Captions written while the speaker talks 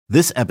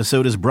This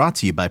episode is brought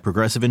to you by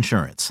Progressive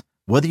Insurance.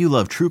 Whether you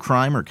love true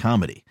crime or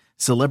comedy,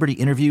 celebrity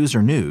interviews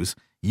or news,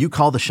 you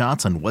call the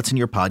shots on what's in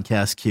your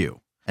podcast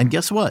queue. And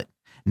guess what?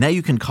 Now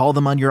you can call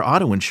them on your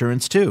auto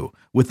insurance too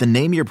with the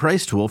Name Your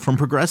Price tool from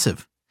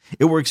Progressive.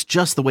 It works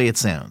just the way it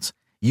sounds.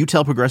 You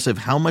tell Progressive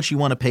how much you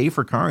want to pay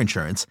for car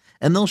insurance,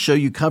 and they'll show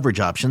you coverage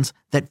options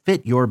that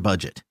fit your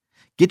budget.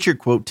 Get your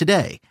quote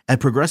today at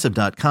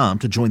Progressive.com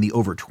to join the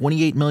over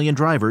 28 million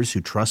drivers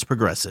who trust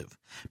Progressive.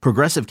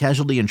 Progressive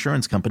Casualty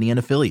Insurance Company and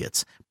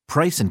Affiliates.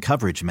 Price and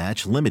coverage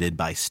match limited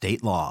by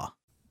state law.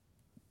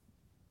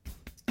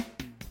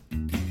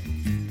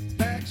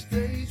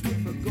 Backstage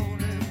with a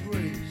golden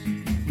embrace,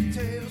 with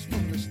tales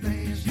from the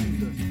stands to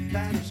the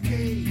batter's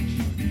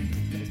cage.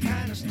 The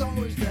kind of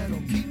stories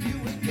that'll keep you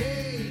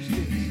engaged.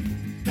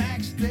 It's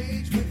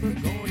Backstage with a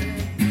golden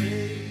embrace.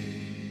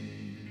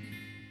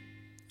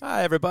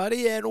 Hi,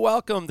 everybody, and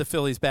welcome to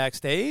Phillies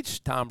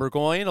Backstage. Tom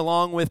Burgoyne,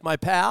 along with my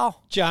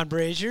pal, John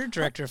Brazier,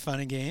 Director of Fun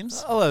and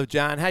Games. Hello,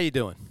 John. How you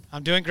doing?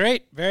 I'm doing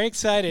great. Very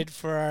excited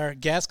for our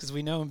guest because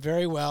we know him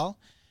very well,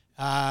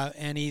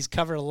 and he's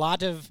covered a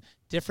lot of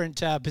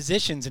different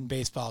positions in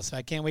baseball, so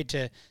I can't wait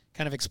to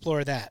kind of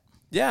explore that.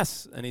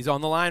 Yes, and he's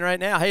on the line right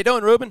now. How you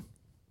doing, Ruben?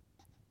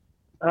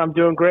 I'm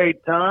doing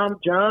great, Tom,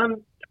 John.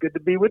 It's good to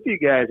be with you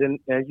guys, and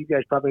you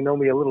guys probably know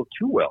me a little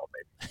too well,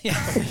 maybe.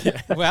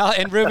 Yeah. Well,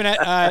 and Ruben,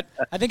 I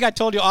think I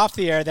told you off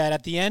the air that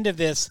at the end of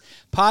this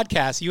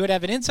podcast, you would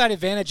have an inside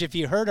advantage if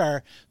you heard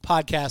our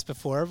podcast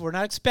before. We're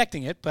not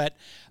expecting it, but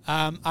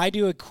I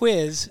do a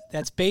quiz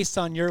that's based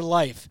on your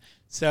life.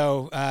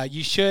 So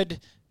you should,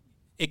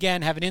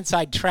 again, have an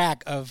inside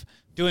track of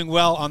doing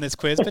well on this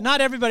quiz, but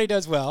not everybody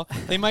does well.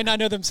 They might not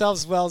know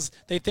themselves as well as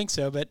they think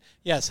so, but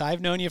yes,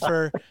 I've known you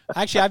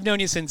I've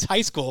known you since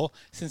high school,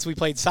 since we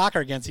played soccer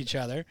against each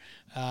other.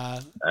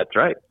 That's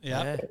right.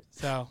 Yeah.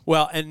 So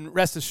Well, and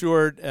rest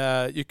assured,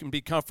 you can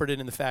be comforted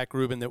in the fact,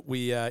 Ruben, that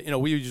we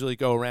usually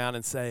go around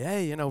and say,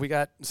 hey, we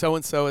got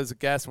so-and-so as a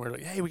guest, and we're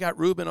like, hey, we got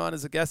Ruben on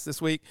as a guest this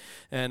week,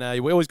 and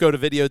we always go to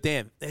Video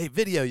Dan. Hey,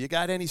 Video, you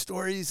got any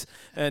stories?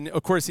 And,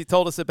 of course, he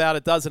told us about a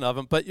dozen of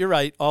them, but you're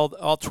right,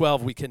 all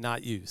 12 we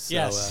cannot use. So,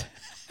 yes.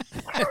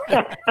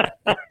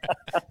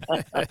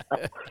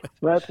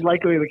 That's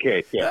likely the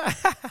case, yeah.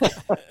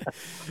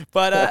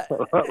 But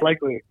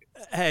likely.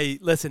 hey,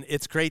 listen,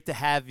 it's great to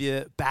have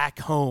you back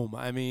home.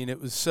 I mean,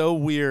 it was so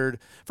weird.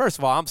 First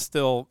of all, I'm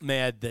still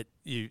mad that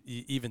you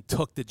even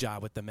took the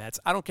job with the Mets.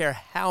 I don't care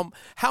how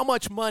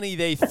much money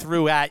they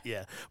threw at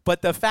you,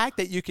 but the fact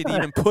that you could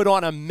even put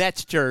on a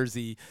Mets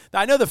jersey,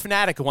 I know the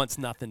Fanatic wants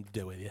nothing to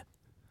do with you.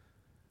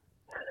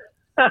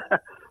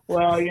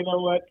 Well, you know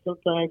what?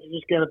 Sometimes you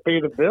just got to pay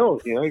the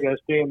bills. You got to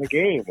stay in the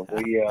game.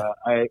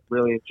 I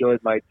really enjoyed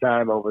my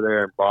time over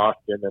there in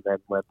Boston, and then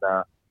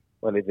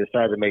when they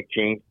decided to make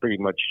pretty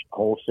much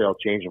wholesale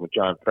change when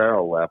John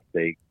Farrell left,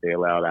 they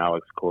allowed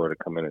Alex Cora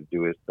to come in and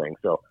do his thing.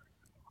 So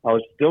I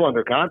was still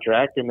under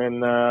contract, and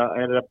then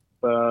I ended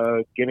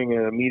up getting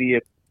an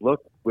immediate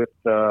look with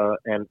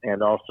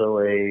and also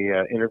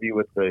a interview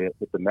with the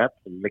Mets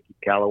and Mickey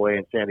Callaway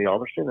and Sandy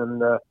Alderson,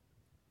 and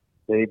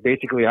they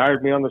basically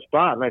hired me on the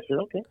spot, and I said,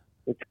 okay,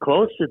 it's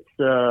close.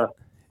 It's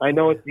I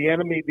know it's the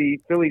enemy, the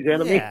Phillies'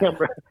 enemy, Yeah.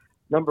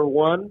 number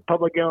one,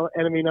 public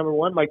enemy number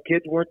one. My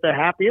kids weren't the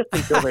happiest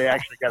until they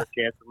actually got a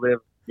chance to live,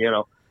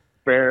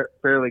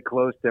 fairly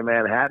close to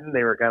Manhattan.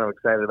 They were kind of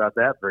excited about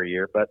that for a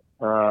year, but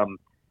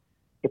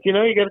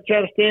you got to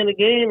try to stay in the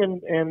game.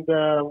 And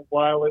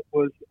while it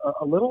was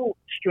a little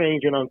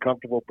strange and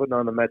uncomfortable putting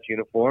on the Mets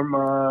uniform,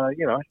 I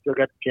still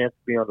got the chance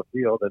to be on the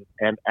field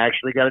and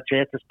actually got a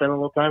chance to spend a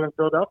little time in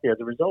Philadelphia as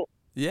a result.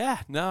 Yeah,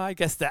 no, I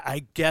guess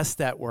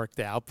that worked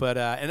out, but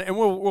and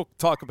we'll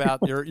talk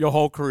about your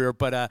whole career.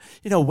 But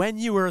when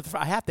you were,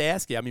 I have to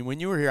ask you. I mean,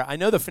 when you were here, I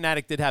know the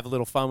Fanatic did have a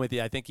little fun with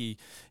you. I think he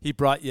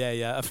brought you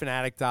a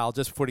Fanatic doll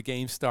just before the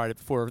game started,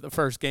 before the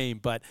first game.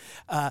 But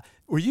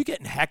were you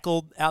getting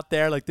heckled out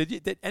there? Like,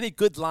 did any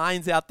good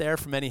lines out there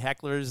from any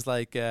hecklers?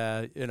 Like,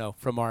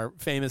 from our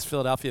famous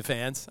Philadelphia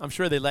fans? I'm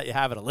sure they let you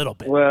have it a little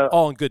bit. Well,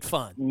 all in good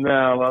fun.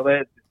 No, well,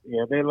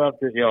 they love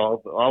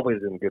to,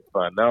 always in good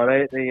fun. No,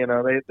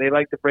 they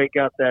like to break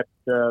out that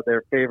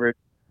their favorite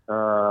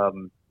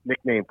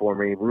nickname for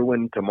me,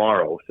 Ruin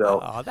Tomorrow.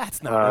 So,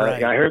 that's not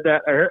right. I heard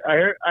that.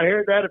 I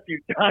heard that a few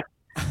times.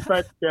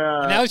 But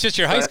now it's just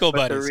your high school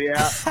buddies.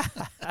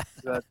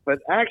 But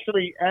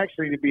actually,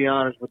 to be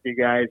honest with you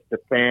guys, the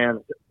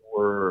fans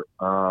were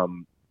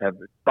have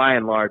by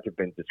and large have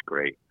been just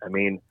great. I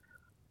mean,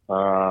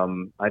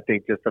 I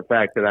think just the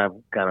fact that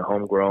I'm kind of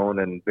homegrown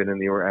and been and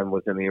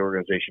was in the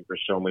organization for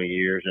so many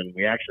years, and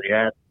we actually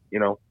had,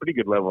 pretty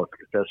good level of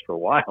success for a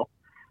while.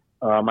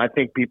 I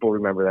think people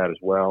remember that as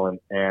well.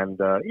 And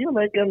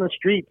like on the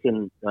streets,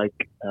 and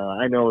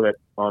I know that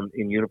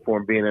in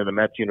uniform, being in a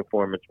Mets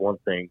uniform, it's one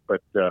thing,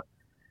 but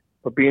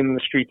being in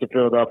the streets of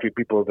Philadelphia,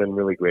 people have been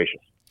really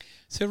gracious.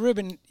 So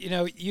Ruben,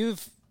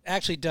 you've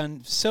actually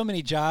done so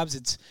many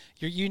jobs.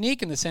 You're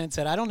unique in the sense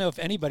that I don't know if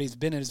anybody's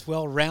been as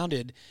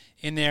well-rounded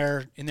in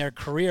their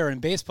career in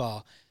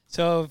baseball.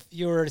 So if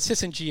you were an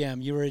assistant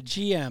GM, you were a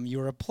GM, you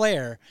were a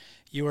player,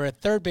 You were a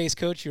third base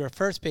coach. You were a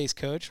first base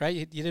coach, right?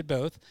 You did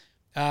both.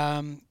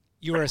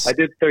 You were. I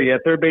did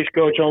third base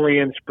coach only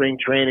in spring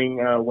training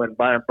when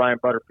Brian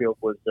Butterfield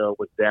was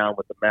down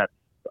with the Mets,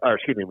 or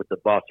excuse me, with the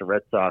Boston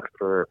Red Sox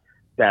for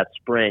that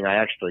spring. I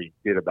actually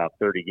did about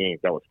 30 games.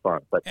 That was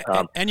fun. But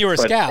and you were a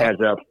scout.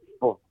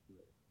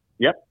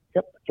 Yep,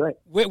 that's right.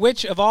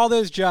 Which of all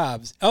those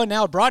jobs? Oh,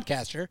 now a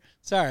broadcaster.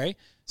 Sorry.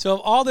 So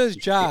of all those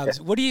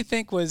jobs, what do you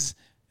think was,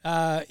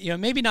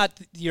 maybe not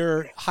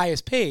your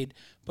highest paid,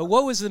 but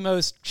what was the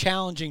most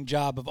challenging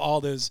job of all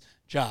those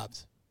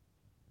jobs?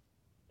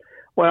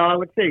 Well, I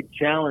would say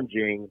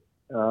challenging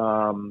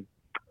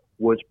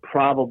was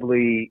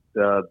probably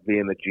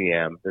being the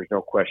GM. There's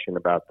no question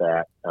about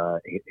that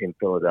in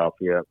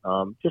Philadelphia.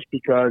 Just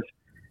because,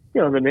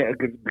 because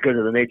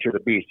of the nature of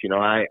the beast.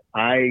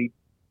 I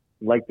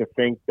like to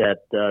think that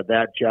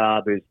that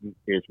job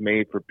is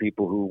made for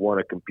people who want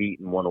to compete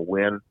and want to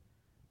win.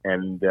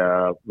 And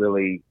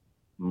really,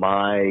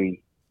 my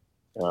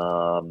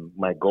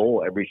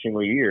goal every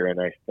single year,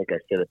 and I think I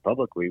said it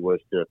publicly, was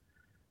to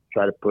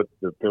try to put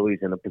the Phillies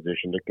in a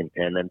position to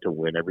contend and to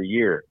win every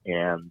year.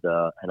 And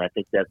I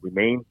think that would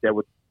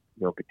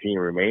continue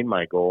to remain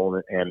my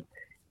goal. And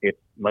it's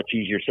much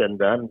easier said than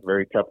done.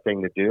 Very tough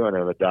thing to do. I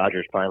know the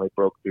Dodgers finally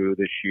broke through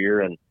this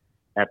year, and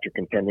after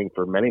contending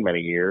for many,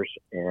 many years,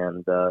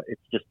 and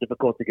it's just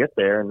difficult to get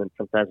there. And then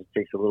sometimes it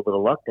takes a little bit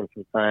of luck, and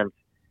sometimes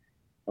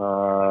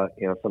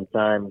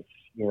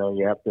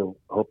you have to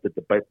hope that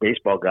the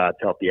baseball gods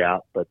help you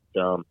out. But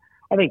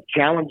I think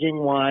challenging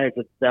wise,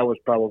 that was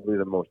probably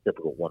the most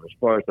difficult one. As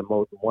far as the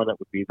one that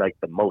would be like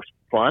the most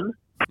fun,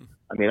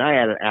 I mean, I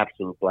had an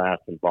absolute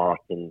blast in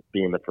Boston,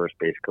 being the first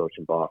base coach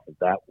in Boston.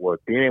 That was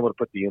being able to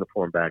put the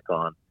uniform back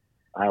on.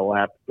 I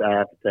have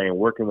to say,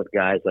 working with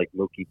guys like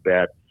Mookie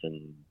Betts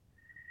and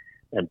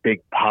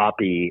Big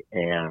Papi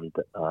and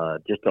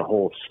just a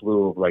whole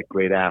slew of like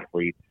great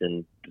athletes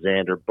and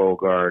Xander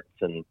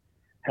Bogaerts, and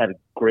had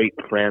great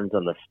friends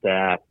on the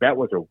staff. That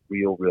was a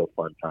real, real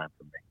fun time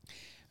for me.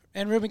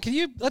 And Ruben,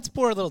 let's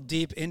bore a little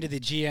deep into the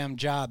GM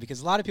job,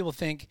 because a lot of people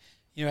think,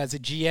 as a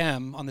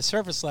GM on the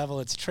surface level,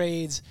 it's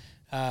trades,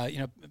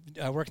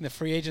 working the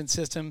free agent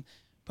system,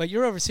 but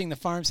you're overseeing the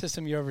farm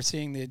system, you're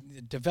overseeing the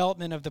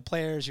development of the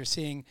players, you're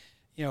seeing,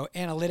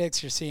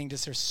 analytics, you're seeing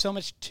there's so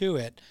much to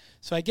it.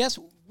 So I guess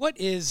what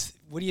do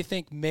you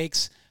think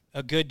makes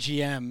a good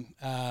GM,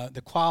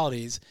 the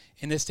qualities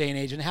in this day and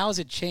age, and how has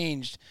it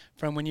changed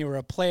from when you were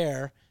a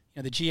player,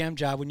 the GM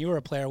job when you were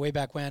a player way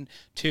back when,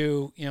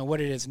 to,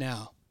 what it is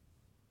now?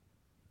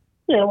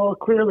 Yeah, well,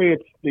 clearly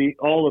it's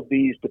all of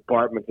these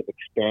departments have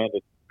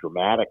expanded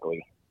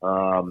dramatically.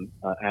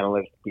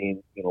 Analytics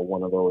being,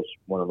 one of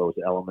those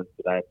elements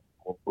that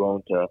I've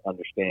grown to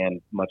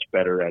understand much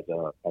better as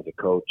a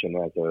coach and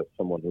as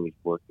someone who's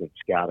worked in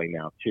scouting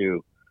now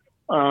too.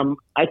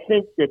 I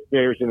think that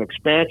there's an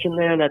expansion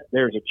there, and that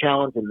there's a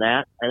challenge in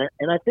that,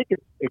 and I think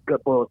it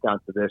boils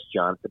down to this,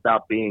 John. It's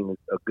about being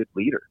a good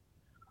leader.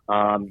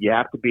 You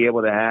have to be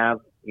able to have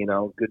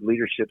good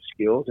leadership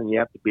skills, and you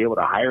have to be able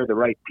to hire the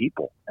right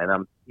people.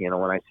 And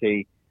when I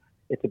say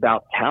it's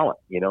about talent,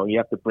 you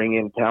have to bring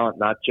in talent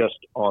not just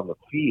on the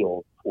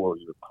field for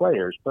your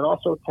players, but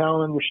also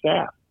talent in your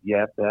staff. You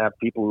have to have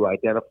people who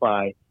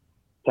identify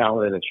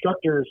talented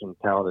instructors and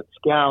talented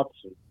scouts,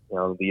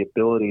 and, the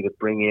ability to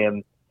bring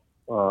in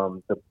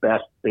the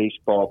best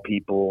baseball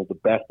people, the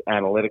best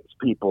analytics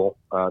people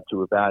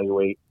to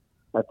evaluate.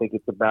 I think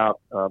it's about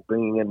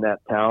bringing in that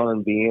talent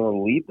and being able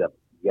to lead them.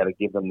 You got to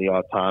give them the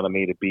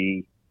autonomy to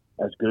be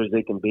as good as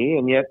they can be,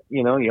 and yet,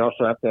 you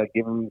also have to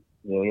give them,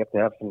 you have to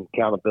have some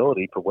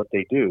accountability for what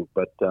they do.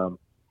 But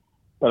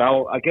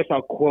I guess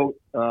I'll quote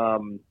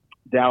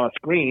Dallas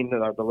Green,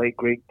 the late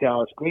great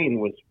Dallas Green,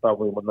 was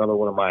probably another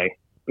one of my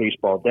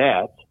baseball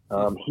dads.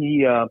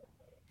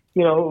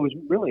 It was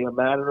really a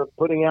matter of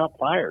putting out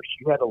fires.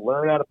 You had to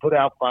learn how to put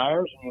out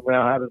fires, and you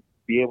learn how to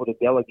be able to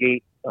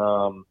delegate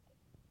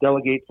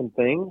some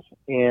things.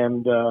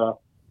 And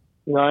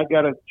I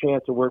got a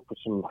chance to work with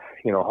some,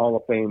 Hall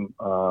of Fame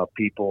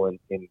people and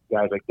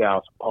guys like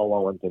Dallas, Paul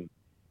Owens, and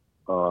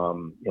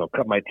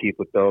cut my teeth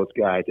with those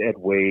guys, Ed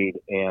Wade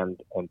and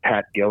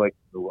Pat Gillick,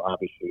 who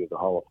obviously is a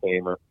Hall of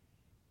Famer.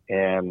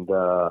 And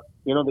all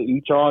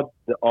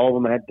of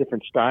them had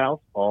different styles,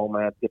 all of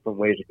them had different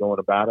ways of going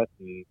about it.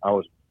 And I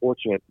was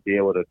fortunate to be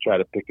able to try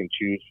to pick and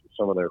choose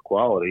some of their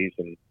qualities,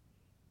 and it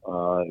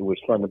was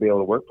fun to be able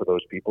to work for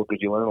those people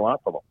because you learn a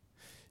lot from them.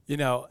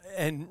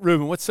 And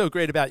Ruben, what's so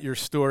great about your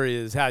story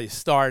is how you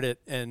started.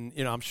 And,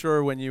 I'm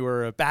sure when you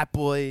were a bat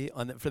boy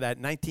for that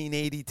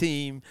 1980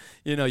 team,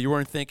 you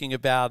weren't thinking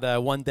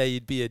about one day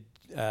you'd be a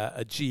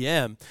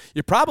GM.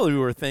 You probably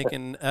were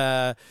thinking,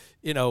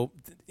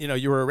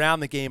 you were around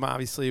the game,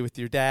 obviously, with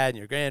your dad and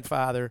your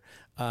grandfather.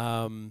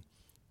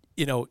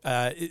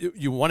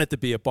 You wanted to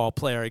be a ball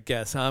player, I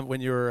guess, huh? When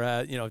you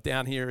were,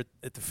 down here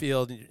at the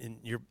field, and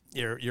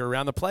you're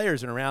around the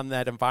players and around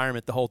that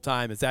environment the whole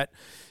time. Is that,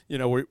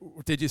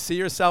 did you see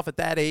yourself at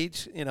that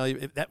age?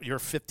 That you're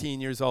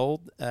 15 years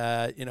old.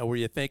 Were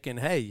you thinking,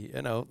 hey,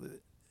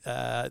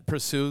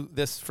 pursue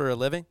this for a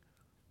living?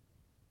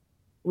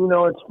 You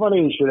know, it's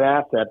funny you should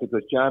ask that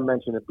because John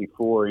mentioned it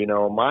before. You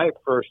know, my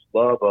first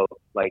love of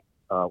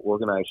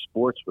organized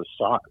sports was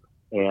soccer,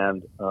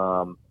 and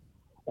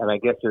I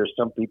guess there's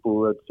some people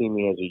who had seen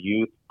me as a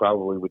youth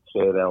probably would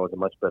say that I was a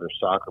much better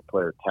soccer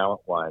player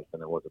talent-wise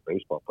than I was a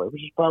baseball player,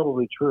 which is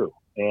probably true.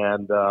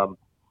 And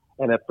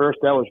at first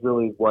that was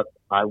really what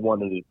I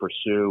wanted to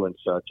pursue and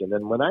such. And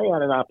then when I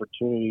had an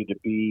opportunity to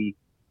be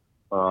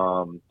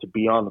on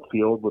the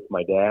field with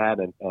my dad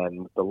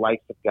and the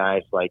likes of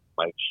guys like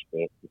Mike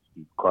Schmidt and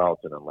Steve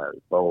Carlton and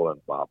Larry Bowa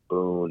and Bob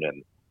Boone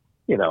and,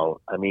 you know,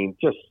 I mean,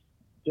 just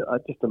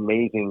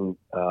amazing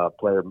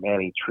player,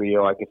 Manny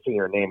Trio. I can see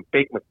her name.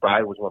 Bake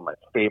McBride was one of my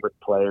favorite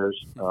players.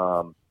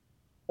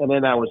 And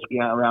then I was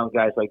around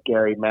guys like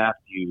Gary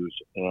Matthews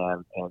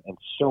and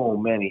so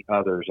many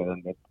others.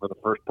 And for the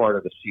first part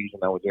of the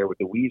season, I was there with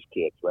the Weeze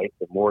kids, right?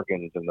 The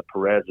Morgans and the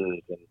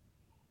Perez's and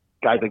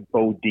guys like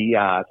Bo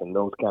Diaz and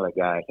those kind of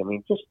guys. I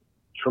mean, just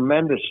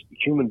tremendous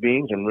human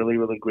beings and really,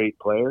 really great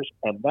players.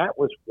 And that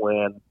was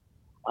when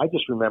I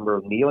just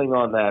remember kneeling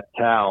on that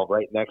towel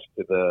right next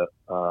to the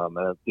and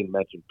I didn't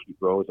mention Pete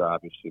Rose,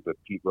 obviously, but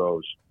Pete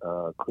Rose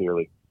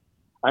clearly.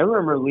 I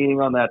remember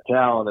leaning on that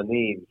towel on the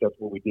knee, because that's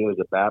what we did as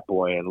a bat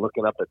boy, and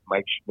looking up at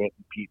Mike Schmidt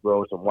and Pete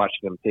Rose and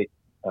watching them take,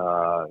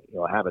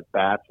 have at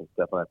bats and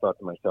stuff. And I thought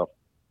to myself,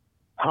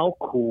 how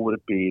cool would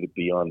it be to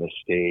be on this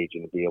stage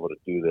and to be able to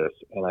do this?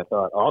 And I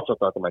also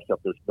thought to myself,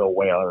 there's no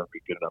way I'll ever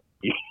be good enough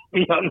to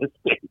be on this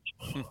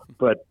stage.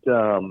 But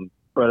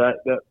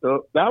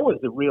that was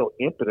the real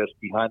impetus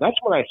behind. That's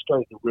when I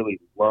started to really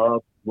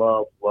love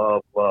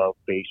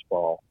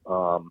baseball.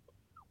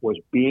 Was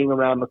being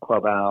around the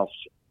clubhouse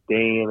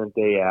day in and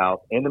day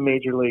out in the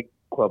major league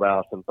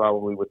clubhouse, and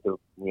probably with the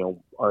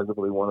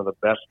arguably one of the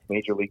best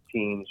major league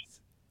teams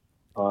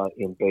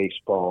in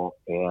baseball,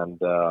 and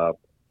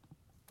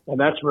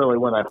that's really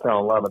when I fell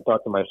in love and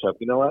thought to myself,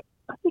 you know what?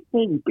 I think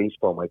maybe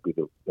baseball might be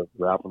the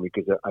route for me,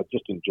 because I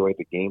just enjoyed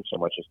the game so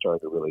much and started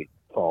to really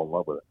fall in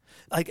love with it.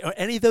 Like, are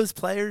any of those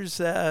players,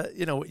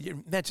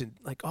 you mentioned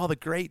like all the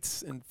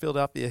greats in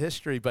Philadelphia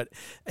history, but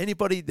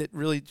anybody that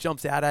really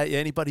jumps out at you,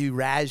 anybody who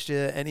razzed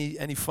you,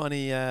 any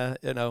funny,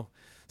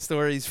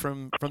 stories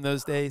from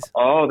those days?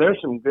 Oh, there's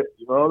some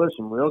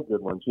real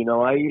good ones. You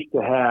know, I used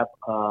to have,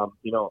 on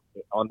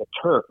the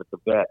turf at the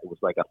vet, it was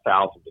like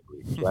 1,000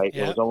 degrees, right?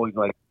 Yeah. It was always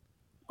like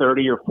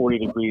 30 or 40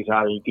 degrees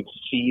hotter. You could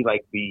see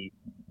like the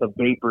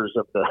vapors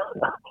of the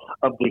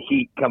of the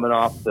heat coming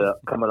off the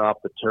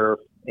turf,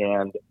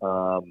 and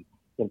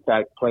in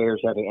fact, players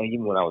had to, and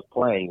even when I was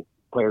playing,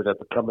 players had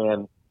to come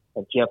in,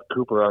 and Jeff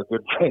Cooper, our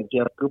good friend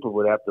Jeff Cooper,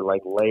 would have to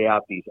like lay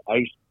out these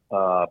ice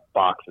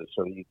boxes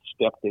so you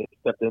stepped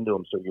into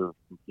them so your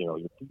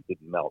feet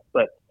didn't melt.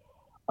 But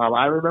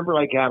I remember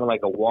like having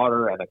like a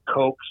water and a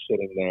Coke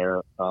sitting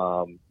there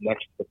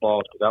next to the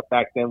balls, because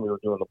back then we were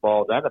doing the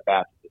balls and the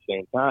bats at the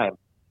same time.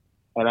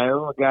 And I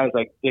remember guys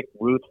like Dick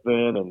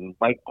Ruthven and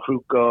Mike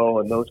Krukow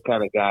and those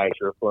kind of guys,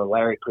 or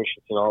Larry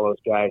Christensen, all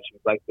those guys who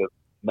like to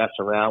mess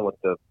around with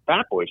the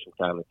Fat Boys from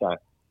time to time.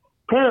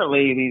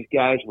 Apparently, these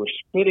guys were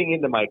spitting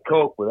into my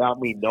Coke without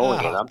me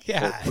knowing it. I'm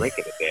still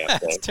drinking the damn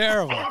thing. That's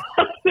terrible.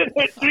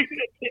 They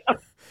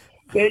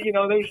spit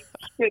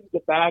in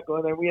tobacco,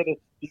 and then we had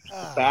these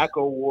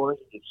tobacco wars.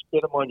 You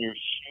spit them on your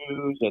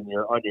shoes and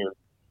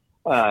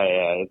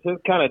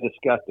it's kind of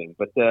disgusting.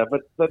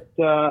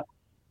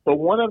 But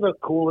one of the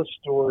coolest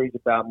stories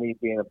about me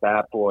being a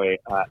bat boy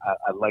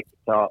I'd like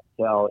to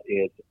tell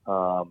is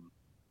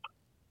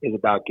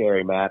about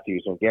Gary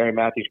Matthews. And Gary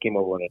Matthews came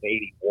over in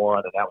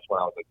 '81, and that was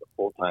when I was like the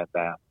full-time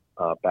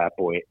bat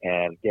boy.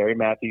 And Gary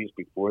Matthews,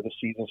 before the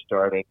season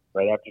started,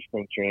 right after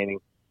spring training,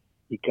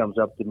 he comes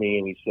up to me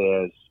and he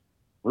says,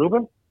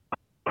 "Ruben,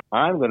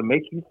 I'm going to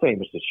make you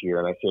famous this year."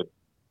 And I said,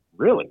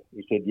 "Really?"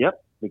 He said, "Yep,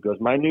 because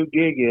my new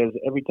gig is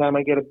every time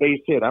I get a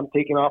base hit, I'm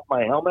taking off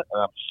my helmet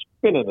and I'm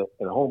spinning it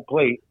at home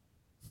plate.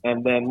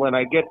 And then when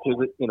I get to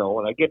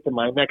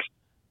my next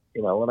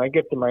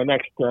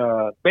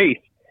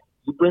base,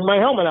 you bring my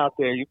helmet out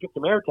there, you get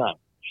some airtime."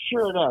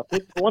 Sure enough,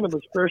 it's one of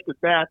his first at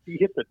bats. He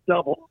hits a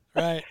double,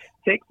 Right.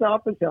 takes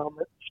off his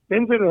helmet,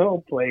 spins it at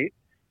home plate,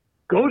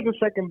 goes to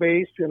second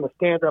base in a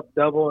stand-up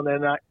double, and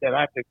then I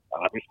have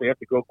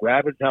to go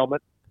grab his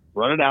helmet,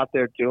 run it out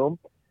there to him.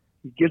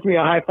 He gives me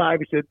a high five.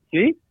 He said,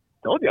 "See,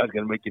 told you I was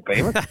going to make you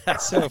famous."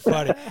 That's so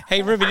funny.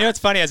 Hey, Ruben, you know what's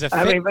funny? As a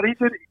I mean, but he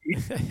did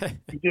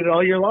it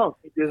all year long.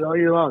 He did it all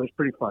year long. It's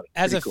pretty funny.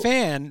 As pretty a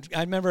fan,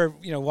 I remember,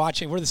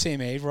 watching. We're the same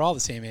age. We're all the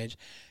same age.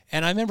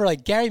 And I remember,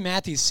 like, Gary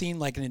Matthews seemed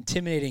like an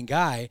intimidating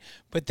guy,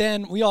 but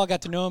then we all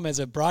got to know him as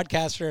a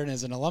broadcaster and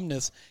as an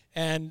alumnus,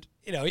 and,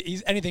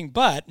 he's anything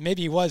but.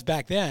 Maybe he was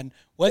back then.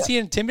 Was he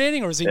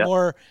intimidating, or was he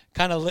more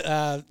kind of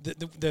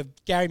the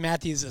Gary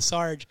Matthews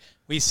Sarge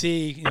we've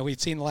seen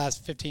the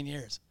last 15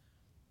 years?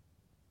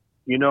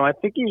 I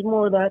think he's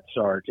more of that,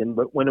 Sergeant.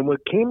 But when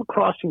it came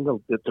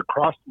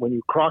when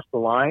you crossed the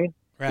line,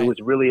 Right. It was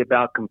really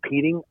about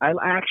competing. It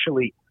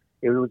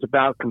was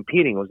about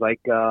competing. It was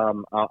like,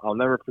 I'll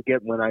never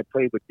forget when I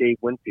played with Dave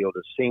Winfield,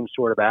 the same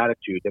sort of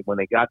attitude that when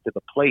they got to the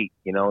plate,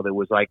 there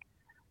was like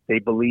they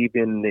believe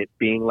in it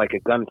being like a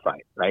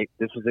gunfight, right?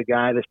 This is a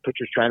guy, this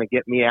pitcher's trying to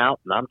get me out,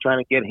 and I'm trying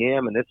to get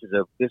him, and this is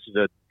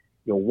a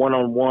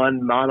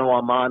one-on-one,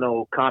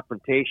 mano-a-mano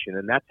confrontation,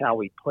 and that's how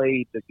he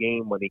played the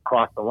game when he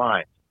crossed the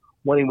lines.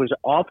 When he was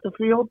off the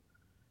field,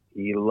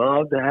 he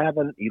loved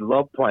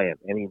playing,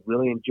 and he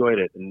really enjoyed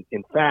it. And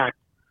in fact,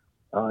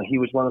 he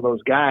was one of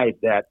those guys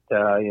that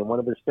one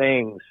of his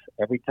sayings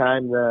every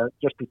time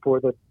just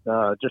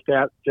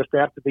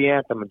after the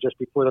anthem and just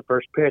before the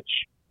first pitch,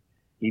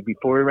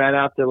 before he ran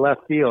out to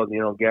left field,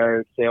 Gary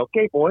would say,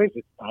 "Okay, boys,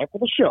 it's time for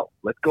the show.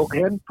 Let's go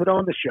ahead and put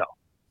on the show."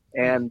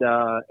 And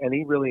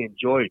he really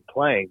enjoyed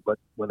playing. But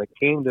when it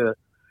came to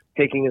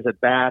taking his at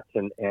bats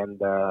and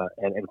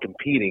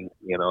competing,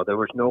 there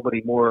was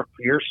nobody more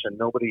fierce and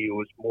nobody who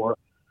was more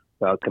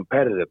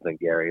competitive than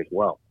Gary as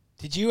well.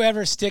 Did you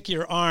ever stick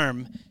your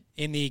arm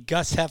in the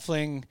Gus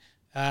Heffling,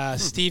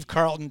 Steve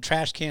Carlton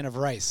trash can of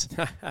rice?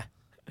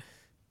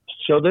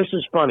 So this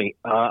is funny.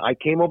 I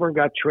came over and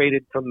got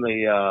traded from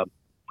the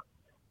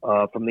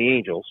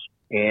Angels,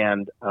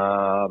 and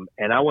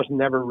I was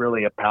never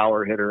really a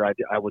power hitter.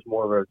 I was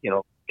more of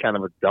a kind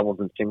of a doubles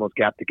and singles,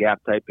 gap to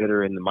gap type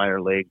hitter in the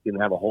minor leagues.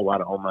 Didn't have a whole lot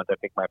of home runs. I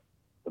think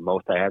the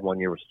most I had one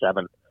year was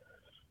 7.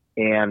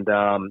 And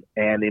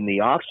in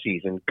the off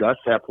season, Gus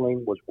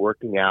Heffling was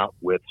working out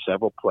with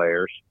several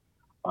players.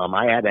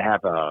 I had to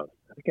have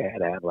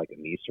like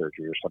a knee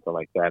surgery or something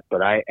like that.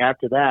 But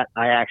after that,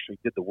 I actually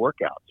did the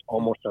workouts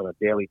almost on a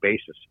daily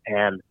basis.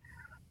 And,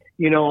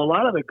 a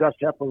lot of the Gus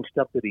Heffling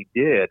stuff that he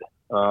did,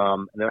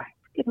 and I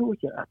forget who was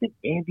it. I think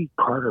Andy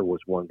Carter was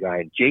one guy,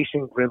 and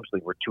Jason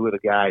Grimsley were two of the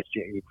guys.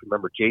 If you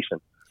remember Jason,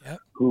 yep.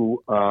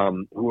 who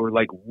were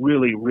like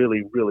really,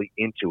 really, really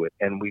into it.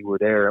 And we were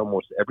there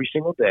almost every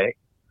single day,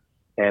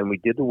 and we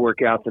did the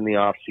workouts in the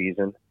off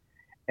season.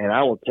 And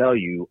I will tell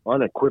you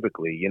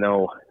unequivocally,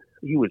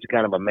 he was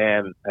kind of a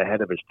man ahead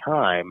of his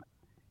time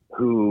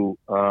who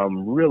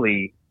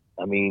really,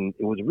 it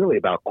was really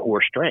about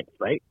core strength,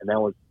 right? And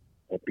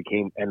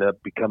ended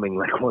up becoming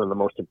like one of the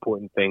most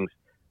important things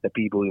that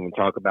people even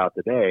talk about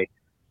today.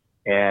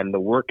 And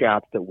the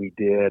workouts that we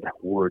did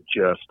were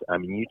just,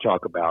 you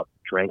talk about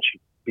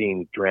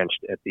being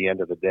drenched at the end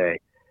of the day.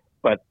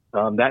 But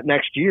that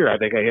next year, I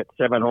think I hit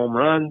 7 home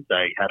runs.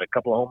 I had a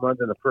couple of home runs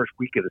in the first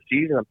week of the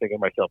season. I'm thinking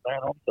to myself, man,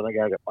 all of a sudden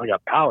I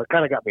got power. It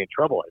kind of got me in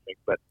trouble, I think.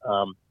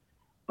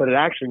 But it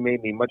actually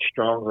made me much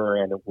stronger,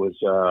 and it was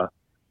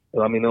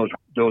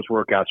those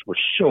workouts were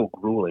so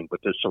grueling, but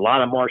there's a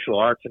lot of martial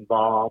arts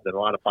involved and a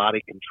lot of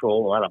body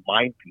control, a lot of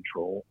mind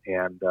control,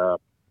 and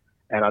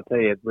I'll tell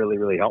you, it really,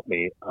 really helped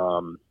me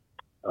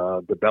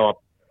develop,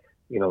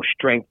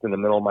 strength in the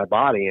middle of my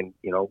body, and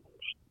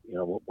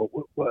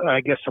what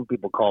I guess some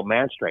people call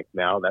man strength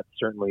now. That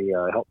certainly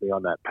helped me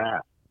on that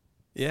path.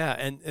 Yeah,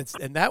 and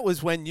that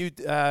was when you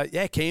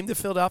came to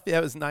Philadelphia.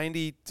 It was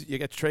 90. You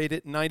got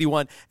traded in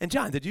 91. And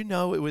John, did you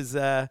know it was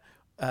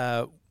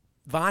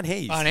Von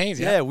Hayes? Von Hayes,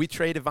 yeah. Yeah, we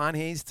traded Von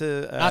Hayes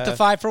to not the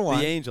 5-for-1.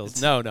 The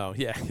Angels. No,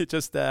 yeah, it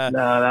just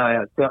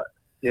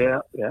Yeah.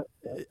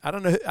 I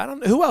don't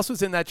know who else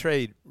was in that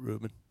trade,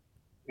 Ruben.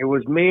 It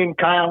was me and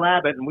Kyle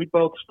Abbott, and we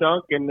both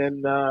stunk. And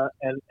then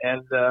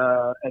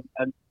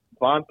and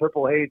Von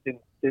Purple Hayes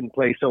didn't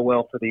play so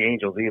well for the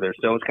Angels either,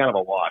 so it was kind of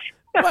a wash.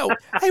 Well,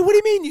 hey, what do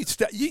you mean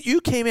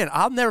you came in?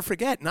 I'll never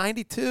forget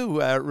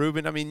 92,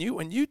 Ruben.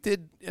 When you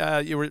did,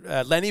 you were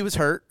Lenny was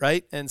hurt,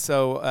 right? And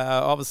so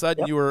all of a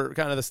sudden you were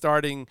kind of the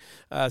starting.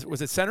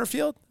 Was it center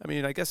field?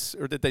 I guess,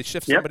 or did they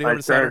shift somebody over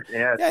to center?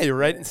 Yeah, you were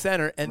right in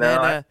center, and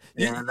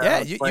you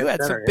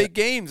had some big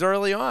games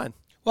early on.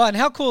 Well, and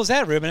how cool is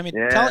that, Ruben?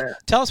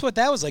 Tell us what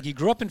that was like. You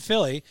grew up in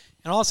Philly,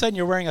 and all of a sudden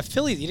you're wearing a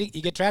Phillies.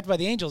 You get drafted by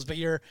the Angels, but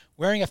you're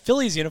wearing a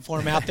Phillies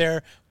uniform out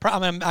there.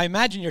 I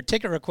imagine your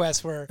ticket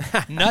requests were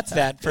nuts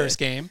that first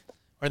game,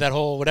 or the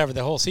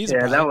whole season.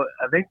 Yeah, that was,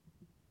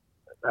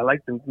 I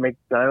like to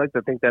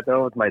think that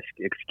was my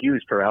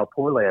excuse for how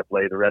poorly I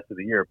played the rest of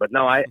the year. But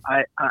no, I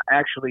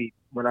actually,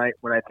 when I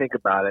think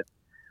about it,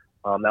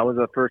 that was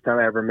the first time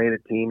I ever made a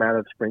team out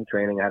of spring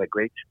training. I had a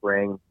great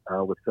spring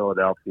with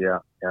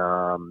Philadelphia.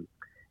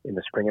 In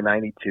the spring of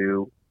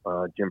 92,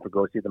 Jim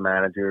Fregosi, the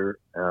manager,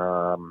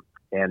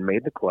 and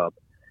made the club.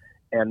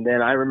 And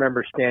then I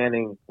remember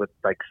standing with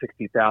like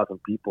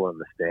 60,000 people in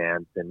the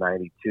stands in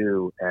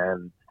 92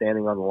 and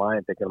standing on the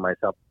line thinking to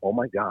myself, oh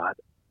my God,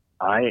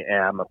 I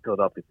am a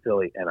Philadelphia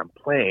Philly and I'm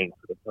playing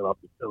for the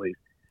Philadelphia Phillies.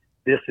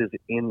 This is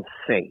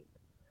insane.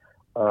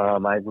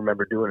 I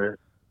remember doing it,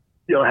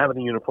 having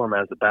a uniform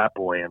as the bat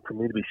boy, and for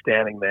me to be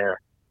standing there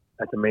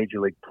as a major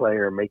league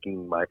player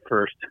making my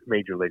first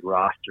major league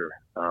roster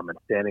and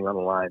standing on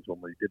the lines when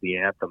we did the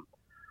anthem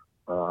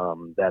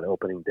that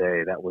opening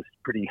day, that was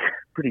pretty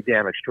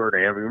damn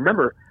extraordinary. I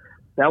remember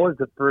that was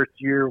the first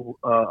year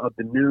of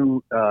the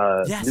new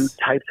Yes. new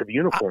types of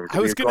uniforms. I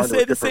was We had going to gone say a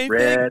the different same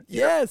red, thing.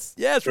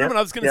 Yes, Ruben,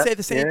 I was going to say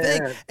the same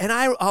thing. yeah. And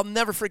I'll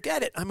never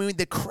forget it. I mean,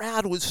 the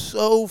crowd was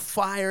so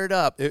fired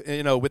up,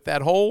 with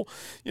that whole,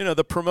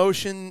 the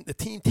promotion, the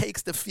team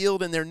takes the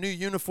field in their new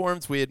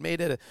uniforms. We had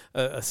made it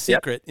a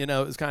secret. It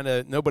was kind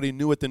of, nobody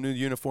knew what the new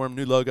uniform,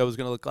 new logo was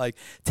going to look like.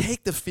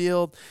 Take the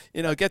field,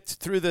 get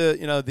through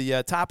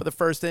the top of the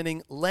first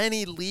inning.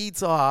 Lenny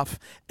leads off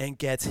and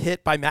gets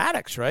hit by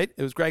Maddox, right?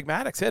 It was Greg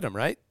Maddox hit him,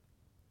 right?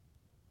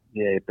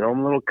 Yeah, he threw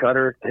him a little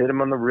cutter, hit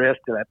him on the wrist,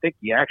 and I think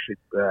he actually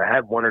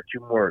had one or two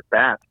more at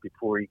bats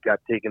before he got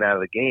taken out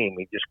of the game.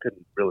 He just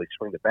couldn't really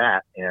swing the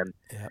bat, and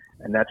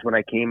that's when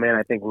I came in.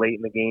 I think late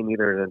in the game,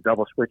 either in a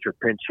double switch or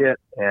pinch hit,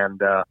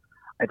 and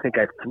I think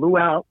I flew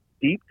out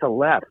deep to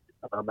left.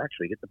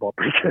 Actually, hit the ball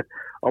pretty good.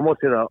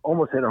 Almost hit a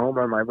home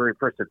run my very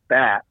first at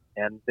bat,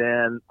 and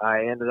then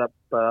I ended up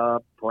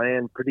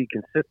playing pretty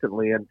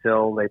consistently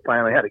until they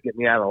finally had to get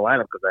me out of the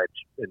lineup because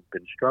I'd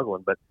been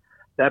struggling, but.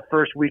 That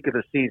first week of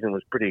the season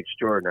was pretty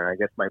extraordinary. I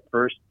guess my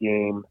first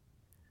game,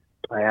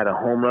 I had a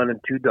home run and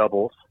 2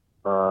 doubles.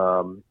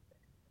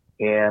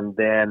 And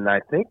then I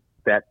think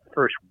that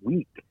first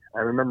week, I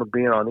remember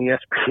being on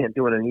ESPN,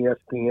 doing an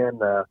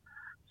ESPN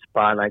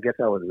spot, and I guess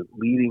I was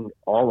leading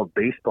all of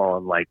baseball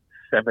in like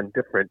 7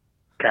 different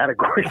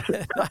categories,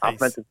 Nice.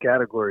 offensive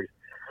categories.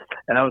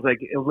 And I was like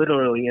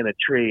literally in a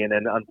tree. And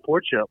then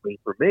unfortunately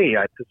for me,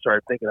 I just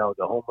started thinking I was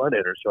a home run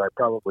hitter. So I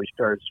probably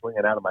started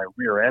swinging out of my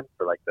rear end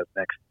for like the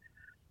next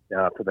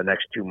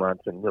 2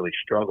 months and really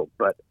struggled.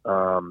 But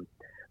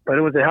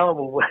it was a hell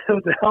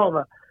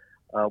of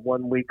a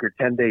 1 week or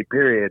 10-day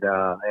period.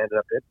 I ended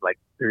up hitting like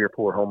 3 or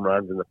 4 home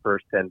runs in the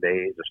first 10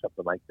 days or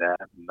something like that.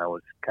 And I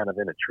was kind of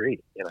in a tree,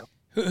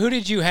 Who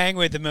did you hang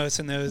with the most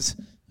in those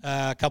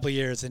couple of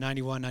years, in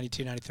 91,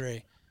 92,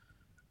 93?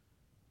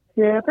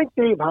 Yeah, I think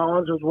Dave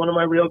Hollins was one of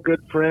my real good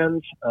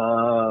friends.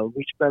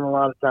 We spent a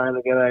lot of time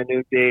together. I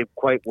knew Dave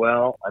quite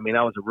well. I mean,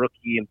 I was a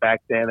rookie, and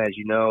back then, as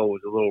you know, it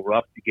was a little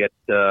rough to get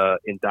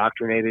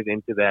indoctrinated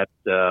into that,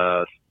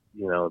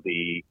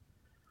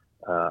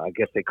 I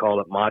guess they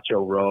called it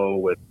Macho Row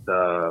with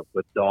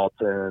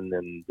Dalton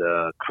and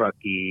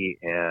Crucky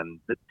and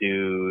the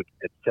Dude,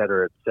 et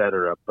cetera, et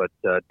cetera. But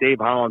Dave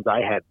Hollins,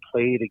 I had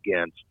played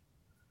against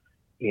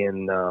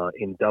in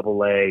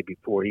Double-A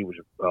before he was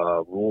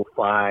Rule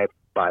 5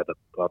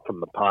 from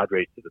the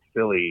Padres to the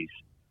Phillies,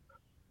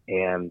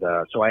 and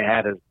so I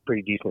had a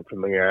pretty decent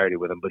familiarity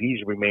with him. But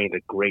he's remained a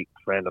great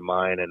friend of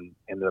mine and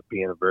ended up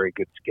being a very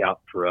good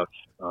scout for us,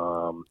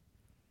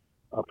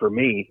 for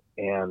me,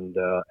 and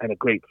a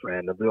great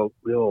friend, a real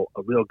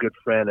good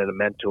friend and a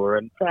mentor.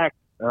 In fact,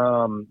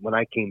 when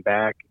I came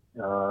back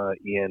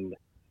in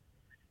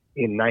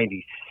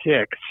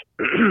 '96,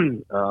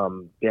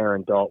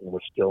 Darren Dalton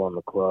was still on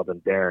the club,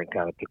 and Darren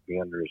kind of took me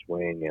under his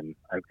wing, and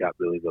I got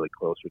really, really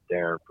close with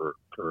Darren for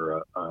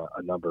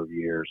a number of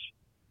years,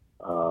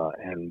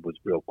 and was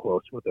real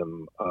close with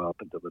him up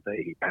until the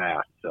day he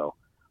passed. So,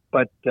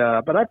 but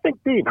I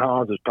think Dave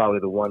Hollins was probably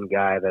the one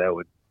guy that I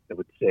would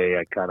say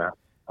I kind of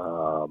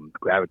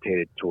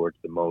gravitated towards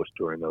the most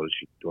during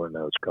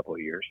those couple of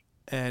years.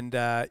 And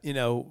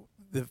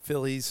the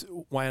Phillies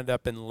wound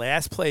up in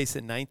last place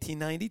in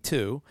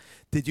 1992.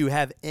 Did you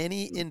have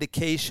any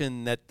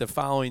indication that the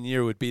following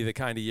year would be the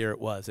kind of year it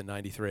was in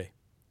 93?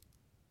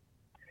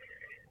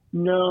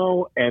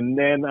 No, and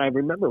then I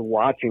remember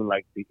watching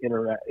like the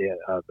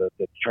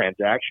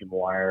transaction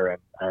wire,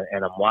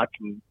 and I'm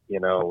watching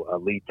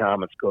Lee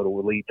Thomas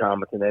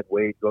and Ed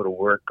Wade go to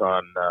work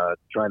on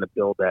trying to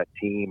build that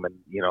team, and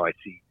I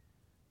see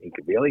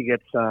Incaviglia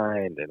gets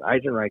signed, and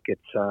Eisenreich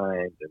gets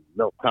signed, and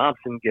Milt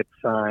Thompson gets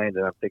signed,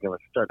 and I'm thinking, I'm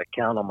starting to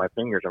count on my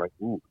fingers. I'm like,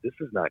 ooh, this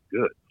is not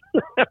good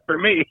for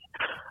me.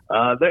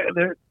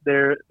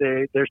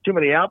 There's too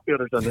many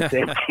outfielders on the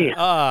same team.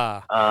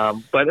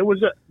 But it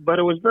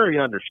was very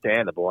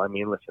understandable. I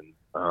mean, listen,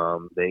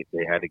 they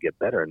had to get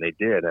better, and they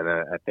did. And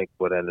I think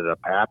what ended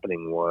up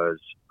happening was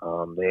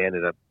they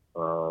ended up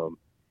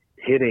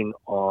hitting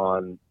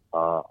on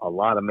a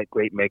lot of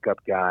great makeup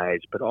guys,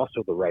 but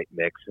also the right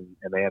mix. And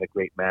they had a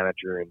great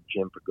manager in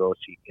Jim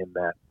Fregosi in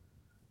that.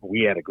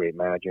 We had a great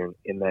manager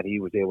in that he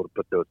was able to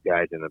put those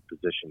guys in a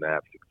position to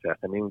have success.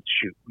 I mean,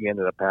 shoot, we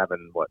ended up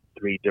having,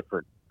 3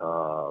 different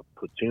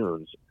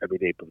platoons,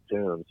 everyday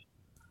platoons.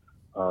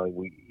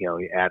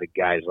 We added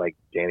guys like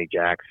Danny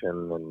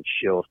Jackson, and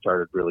Schill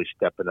started really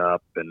stepping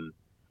up. And,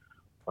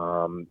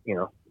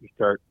 you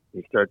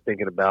start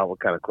thinking about what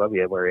kind of club he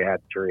had, where he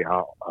had Terry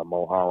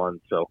Mulholland.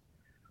 So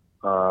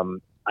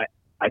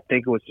I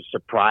think it was a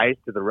surprise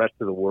to the rest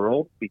of the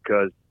world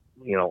because,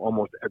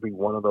 almost every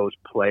one of those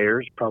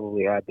players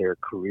probably had their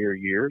career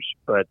years,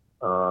 but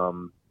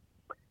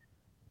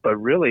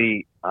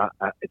really,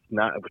 it's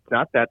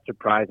not that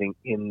surprising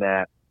in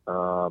that,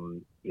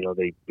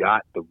 they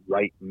got the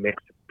right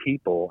mix of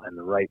people and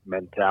the right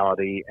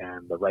mentality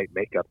and the right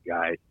makeup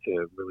guys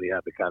to really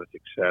have the kind of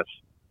success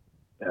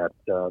that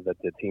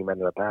the team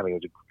ended up having. It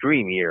was a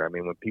dream year. I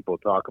mean, when people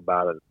talk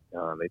about it,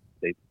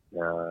 they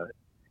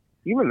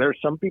even there's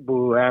some people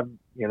who have,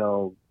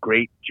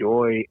 great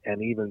joy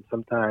and even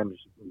sometimes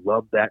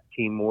love that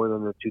team more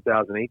than the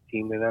 2008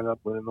 team that ended up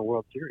winning the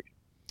World Series.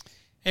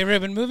 Hey,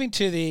 Ruben, moving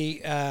to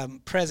the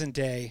present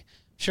day,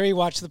 I'm sure you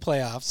watch the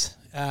playoffs.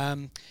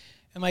 And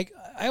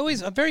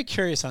I'm very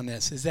curious on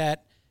this, is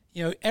that,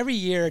 every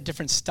year a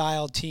different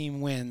style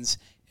team wins,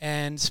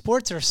 and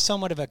sports are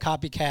somewhat of a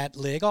copycat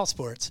league, all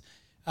sports.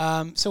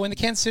 So when the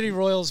Kansas City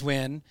Royals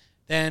win,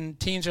 then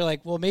teams are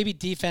like, well, maybe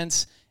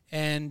defense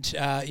and,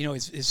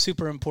 is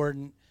super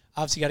important.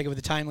 Obviously, you got to go with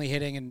the timely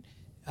hitting, and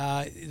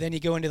then you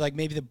go into like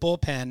maybe the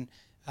bullpen.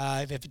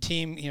 If a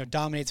team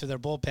dominates with their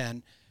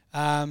bullpen,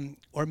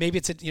 or maybe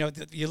it's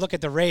you look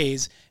at the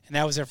Rays, and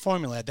that was their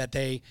formula, that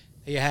they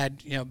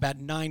had about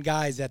 9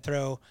 guys that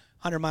throw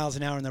 100 miles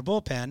an hour in their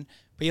bullpen.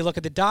 But you look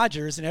at the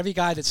Dodgers, and every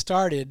guy that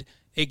started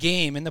a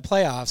game in the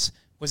playoffs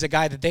was a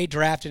guy that they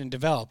drafted and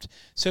developed.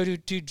 So do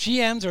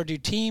GMs or do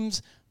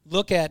teams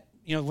look at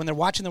when they're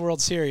watching the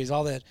World Series,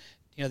 all the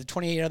the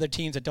 28 other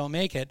teams that don't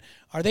make it,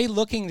 are they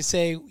looking to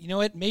say,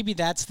 what, maybe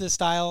that's the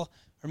style,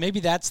 or maybe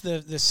that's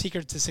the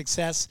secret to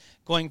success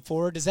going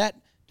forward? Does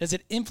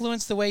it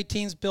influence the way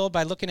teams build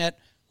by looking at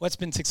what's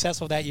been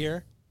successful that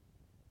year?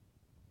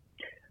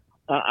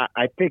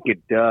 I think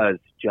it does,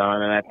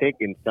 John, and I think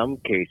in some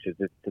cases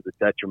it's to the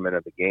detriment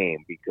of the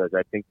game, because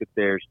I think that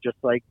there's just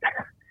like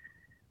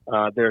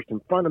there are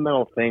some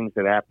fundamental things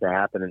that have to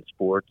happen in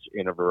sports,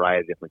 in a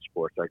variety of different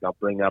sports. Like I'll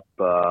bring up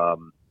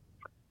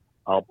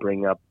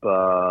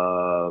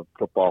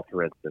football,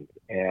 for instance,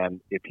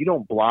 and if you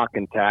don't block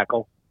and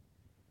tackle,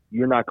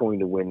 you're not going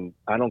to win.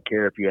 I don't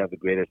care if you have the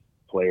greatest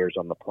players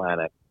on the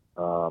planet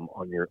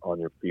on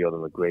your field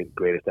and the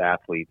greatest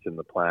athletes in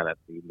the planet,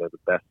 the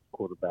best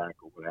quarterback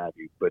or what have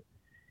you. But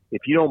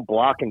if you don't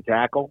block and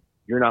tackle,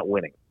 you're not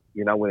winning.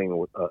 You're not winning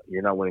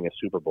a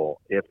Super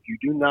Bowl. If you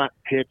do not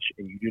pitch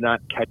and you do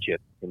not catch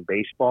it in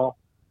baseball,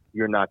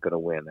 you're not going to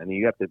win. And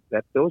you have to.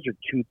 Those are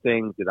two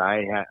things that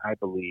I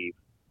believe.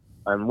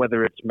 And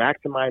whether it's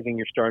maximizing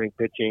your starting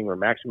pitching or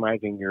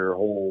maximizing your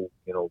whole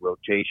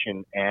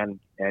rotation and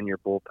your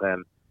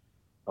bullpen.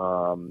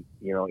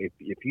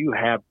 If you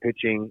have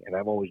pitching, and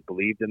I've always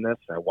believed in this,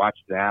 I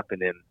watched it happen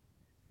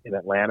in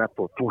Atlanta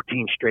for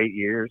 14 straight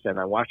years, and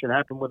I watched it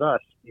happen with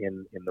us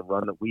in the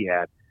run that we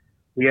had.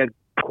 We had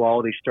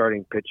quality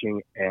starting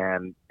pitching,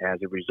 and as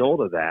a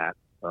result of that,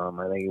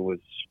 I think it was,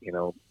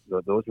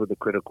 those were the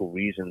critical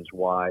reasons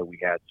why we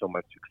had so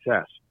much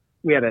success.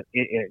 We had an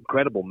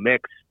incredible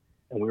mix,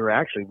 and we were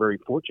actually very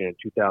fortunate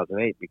in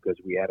 2008 because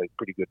we had a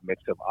pretty good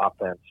mix of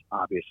offense,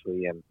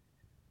 obviously, and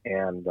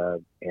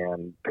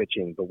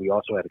pitching, but we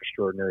also had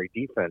extraordinary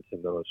defense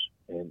in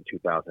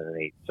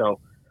 2008. So,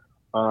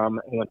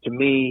 to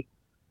me,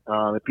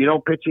 if you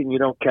don't pitch it and you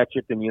don't catch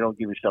it, then you don't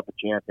give yourself a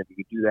chance. If you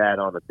can do that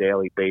on a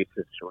daily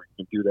basis, or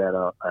you can do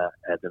that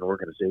as an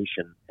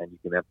organization, and you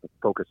can have to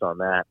focus on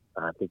that,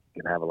 I think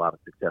you can have a lot of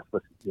success.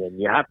 Listen,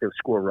 you have to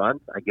score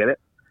runs. I get it.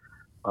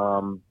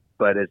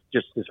 But it's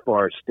just as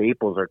far as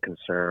staples are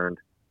concerned,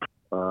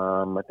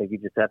 I think you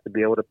just have to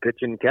be able to pitch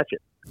and catch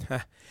it.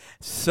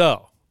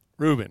 So,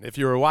 Ruben, if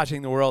you were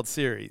watching the World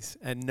Series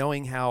and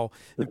knowing how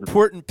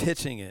important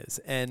pitching is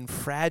and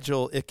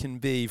fragile it can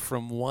be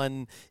from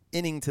one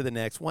inning to the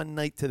next, one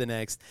night to the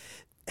next,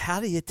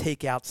 how do you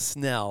take out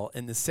Snell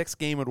in the 6th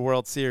game of the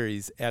World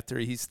Series after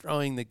he's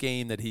throwing the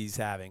game that he's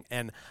having?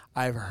 And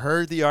I've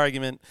heard the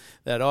argument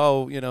that,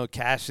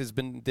 Cash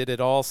did it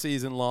all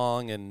season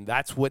long, and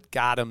that's what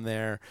got him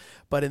there.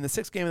 But in the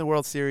 6th game of the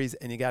World Series,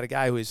 and you got a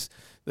guy who is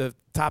the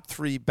top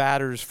 3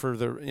 batters for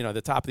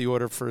the top of the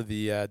order for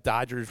the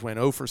Dodgers, went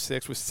 0 for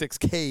 6 with 6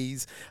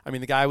 Ks. I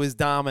mean, the guy was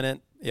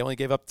dominant. He only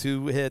gave up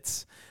 2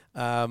 hits.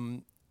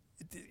 Do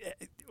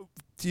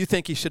you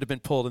think he should have been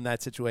pulled in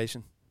that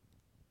situation?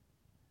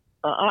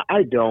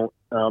 I don't,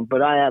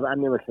 but I have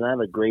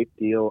a great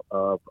deal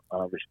of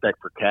respect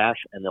for Cash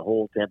and the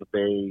whole Tampa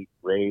Bay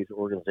Rays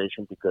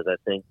organization, because I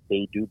think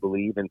they do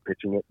believe in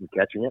pitching it and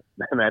catching it,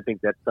 and I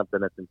think that's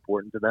something that's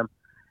important to them.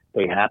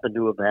 They happen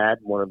to have had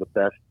one of the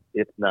best,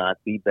 if not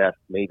the best,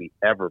 maybe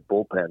ever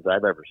bullpens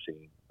I've ever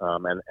seen,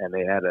 and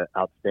they had an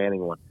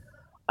outstanding one.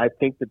 I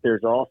think that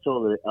there's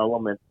also the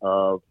element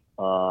of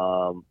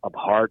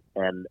heart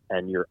and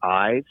your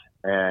eyes,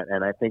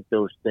 and I think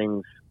those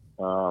things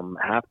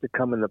have to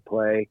come into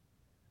play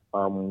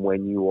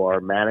when you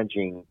are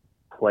managing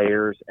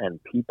players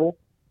and people.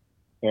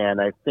 And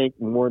I think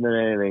more than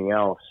anything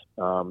else,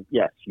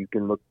 yes, you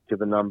can look to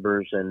the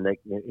numbers and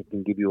it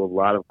can give you a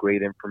lot of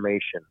great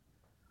information.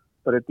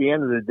 But at the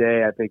end of the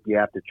day, I think you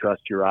have to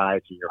trust your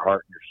eyes and your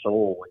heart and your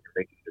soul when you're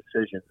making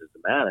decisions as a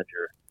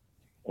manager.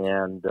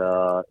 And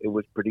it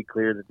was pretty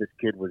clear that this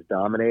kid was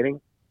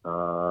dominating.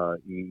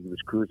 He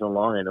was cruising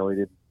along. I know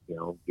he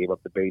gave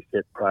up the base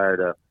hit prior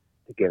to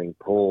getting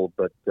pulled,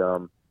 but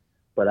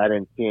I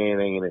didn't see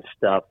anything in his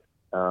stuff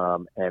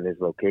and his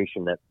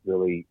location that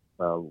really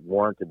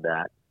warranted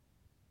that.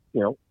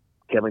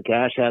 Kevin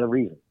Cash had a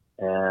reason,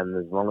 and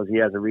as long as he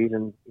has a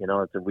reason,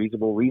 it's a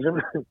reasonable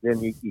reason,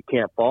 then you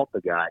can't fault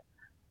the guy.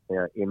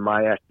 In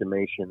my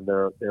estimation,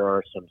 there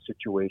are some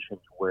situations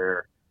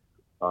where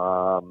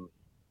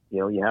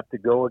you have to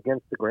go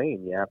against the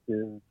grain. You have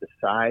to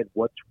decide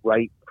what's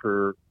right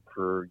for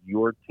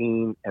your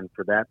team and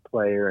for that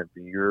player and for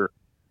your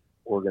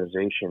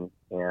organization.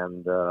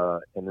 And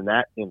in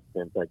that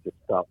instance, I just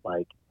felt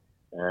like,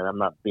 and I'm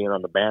not being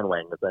on the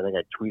bandwagon because I think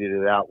I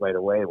tweeted it out right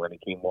away when he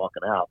came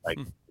walking out, like,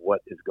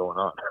 what is going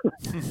on?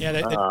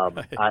 Yeah,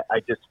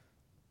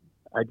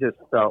 I just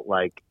felt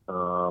like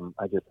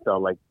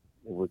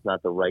it was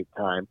not the right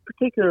time,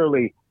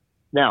 particularly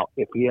now.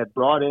 If he had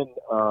brought in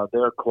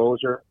their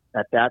closer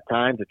at that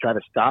time to try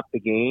to stop the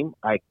game,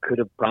 I could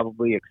have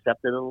probably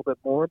accepted a little bit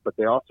more. But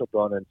they also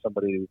brought in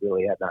somebody who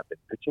really had not been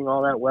pitching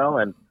all that well.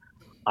 And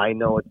I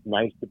know it's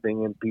nice to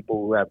bring in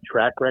people who have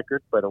track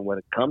record, but when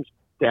it comes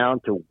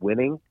down to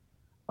winning,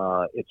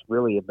 it's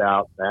really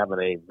about having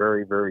a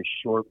very, very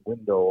short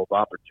window of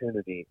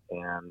opportunity.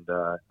 And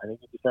I think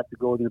you just have to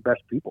go with your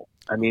best people.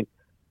 I mean,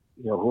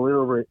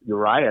 Julio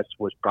Urias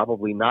was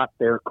probably not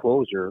their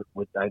closer,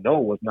 which I know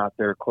was not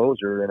their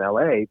closer in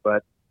LA,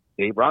 but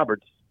Dave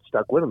Roberts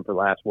stuck with him for the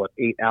last,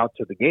 8 outs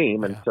of the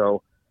game. And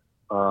so,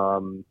 I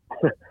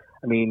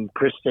mean,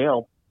 Chris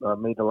Sale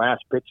made the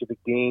last pitch of the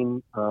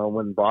game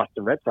when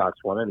Boston Red Sox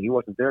won it. He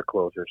wasn't their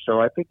closer. So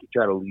I think you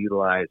try to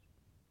utilize,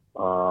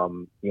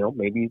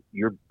 maybe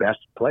your best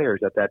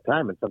players at that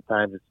time. And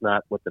sometimes it's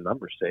not what the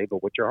numbers say,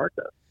 but what your heart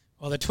does.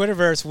 Well, the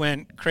Twitterverse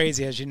went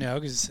crazy, as you know,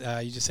 because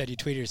you just said you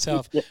tweeted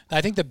yourself.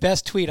 I think the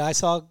best tweet I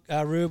saw,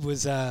 Rube,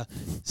 was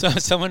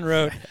someone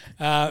wrote,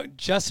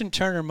 Justin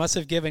Turner must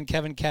have given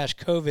Kevin Cash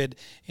COVID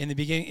in the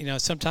beginning,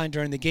 sometime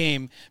during the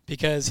game,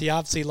 because he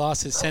obviously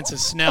lost his sense of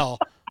smell.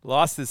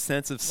 Lost his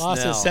sense of smell.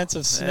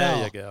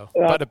 There you go.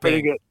 That's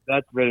pretty good.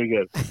 That's pretty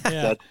good.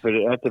 Yeah.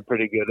 That's a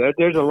pretty good.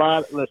 There's a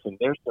lot. Listen,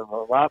 there's a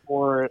lot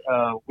more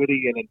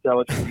witty and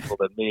intelligent people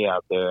than me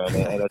out there,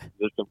 and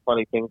there's some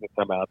funny things that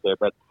come out there.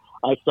 But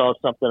I saw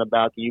something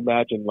about. Can you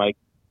imagine, like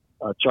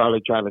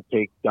Charlie trying to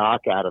take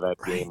Doc out of that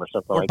game or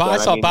something like that? I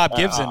saw Bob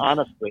Gibson.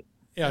 Honestly,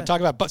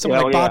 talk about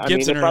someone like Bob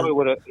Gibson. Probably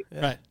would have.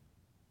 Right.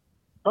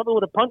 Probably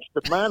would have punched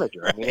the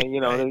manager. I mean,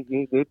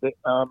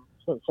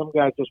 some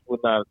guys just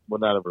would not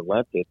have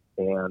relented.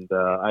 And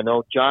I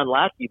know John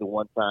Lackey the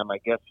one time, I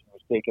guess he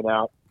was taken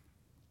out.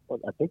 Well,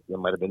 I think there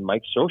might have been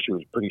Mike Scioscia,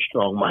 who's a pretty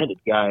strong-minded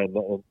guy and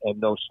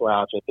no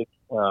slouch. I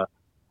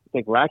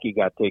think Lackey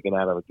got taken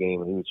out of a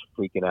game and he was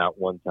freaking out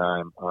one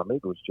time.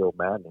 Maybe it was Joe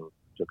Madden who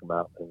took him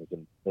out.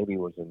 Maybe it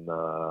was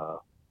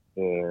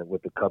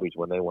with the Cubbies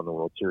when they won the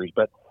World Series.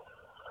 But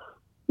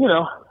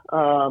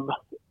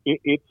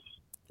it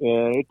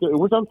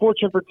was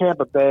unfortunate for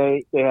Tampa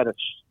Bay. They had a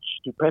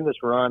stupendous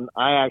run.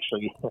 I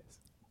actually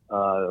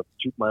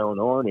toot my own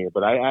horn here,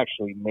 but I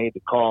actually made the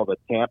call that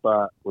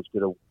Tampa was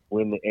going to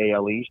win the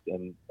AL East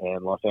and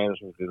Los Angeles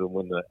was going to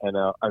win the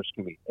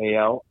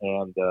AL,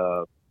 and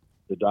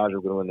the Dodgers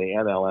were going to win the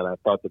NL. And I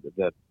thought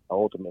that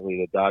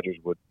ultimately the Dodgers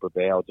would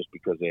prevail just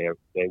because they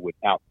would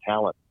out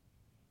talent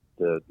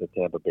the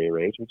Tampa Bay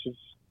Rays, which is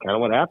kind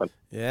of what happened.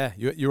 Yeah,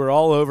 you were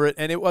all over it,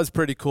 and it was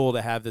pretty cool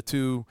to have the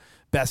two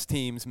best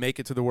teams make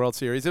it to the World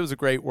Series. It was a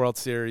great World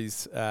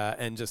Series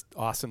and just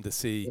awesome to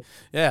see.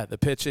 Yeah, the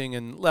pitching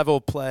and level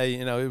of play,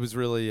 it was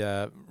really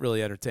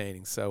really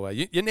entertaining. So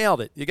you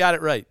nailed it. You got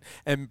it right.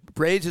 And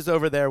Brage is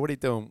over there. What are you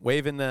doing?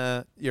 Waving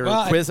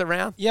your quiz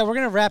around? Yeah, we're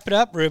going to wrap it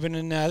up, Ruben,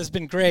 and this has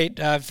been great.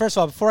 First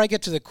of all, before I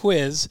get to the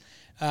quiz,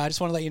 I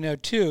just want to let you know,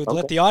 too, to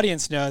let the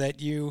audience know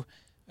that you –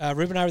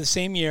 Ruben and I were the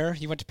same year.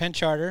 He went to Penn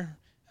Charter.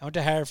 I went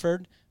to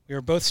Hereford. We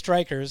were both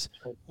strikers.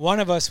 One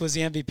of us was the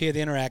MVP of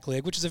the Interact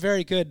League, which is a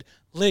very good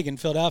league in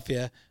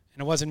Philadelphia,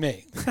 and it wasn't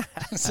me.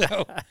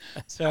 so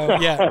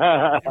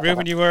yeah,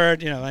 Ruben, you were,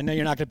 I know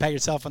you're not going to pat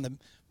yourself on the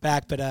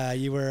back, but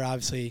you were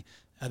obviously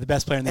the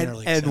best player in the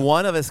Interleague. And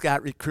one of us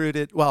got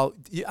recruited. Well,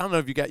 I don't know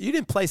if you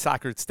didn't play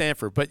soccer at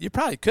Stanford, but you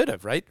probably could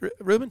have, right,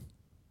 Ruben?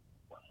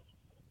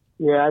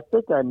 Yeah, I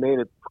think I made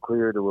it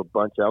clear to a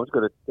bunch. I was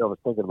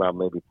thinking about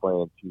maybe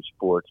playing 2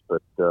 sports,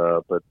 but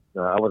I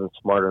wasn't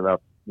smart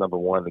enough, number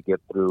one, to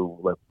get through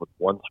with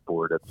one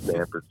sport at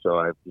Stanford. So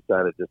I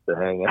decided just to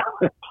hang out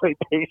and play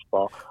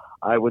baseball.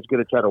 I was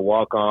going to try to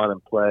walk on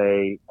and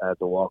play as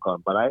a walk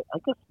on, but I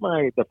guess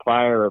the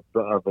fire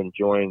of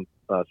enjoying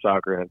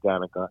soccer had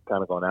kind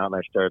of gone out, and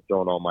I started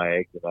throwing all my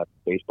eggs in that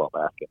baseball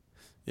basket.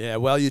 Yeah,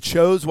 well, you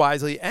chose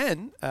wisely,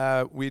 and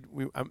I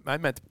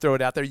meant to throw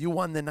it out there. You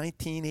won the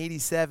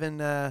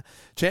 1987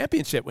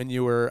 championship when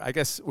you were, I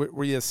guess,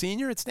 were you a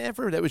senior at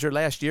Stanford? That was your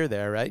last year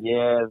there, right?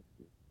 Yeah,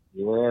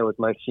 it was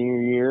my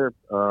senior year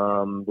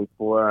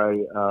before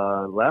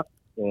I left,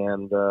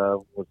 and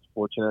was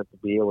fortunate to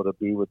be able to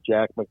be with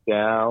Jack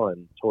McDowell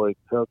and Toy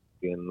Cook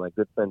and my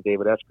good friend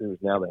David Esper, who's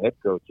now the head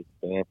coach at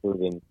Stanford,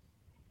 and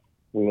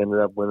we ended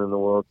up winning the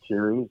World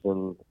Series,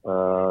 and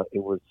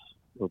it was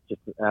It was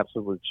just an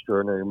absolutely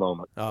extraordinary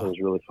moment. Oh. It was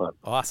really fun.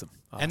 Awesome.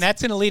 And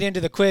that's going to lead into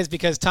the quiz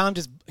because Tom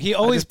he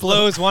always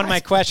blows one of my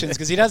questions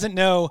because he doesn't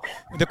know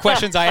the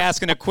questions I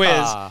ask in a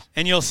quiz,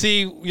 and you'll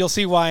see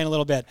why in a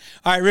little bit.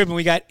 All right, Ruben,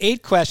 we got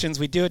 8 questions.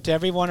 We do it to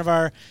every one of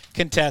our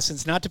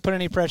contestants, not to put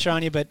any pressure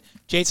on you, but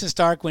Jason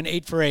Stark went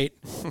 8 for 8,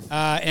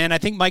 and I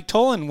think Mike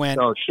Tolan went.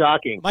 No,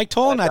 shocking. Mike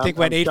Tolan, I think,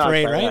 went 8 for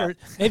 8, right? Or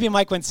maybe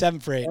Mike went 7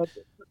 for 8.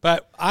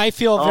 But I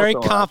feel very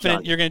Also,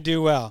 confident you're going to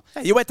do well.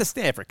 Hey, you went to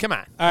Stanford. Come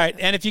on. All right,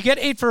 and if you get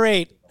 8 for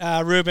 8,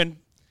 Ruben.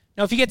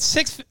 Now, if you get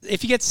 6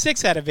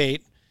 out of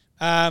 8,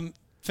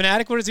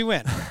 Fanatic, what does he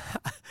win?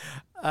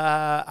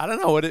 I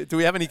don't know. Do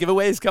we have any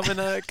giveaways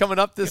coming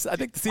up? I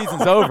think the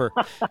season's over.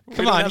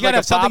 Come on, you got to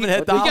have something.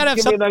 You got to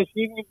have something.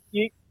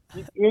 You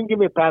can give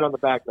me a pat on the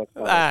back next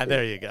time.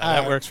 There you go.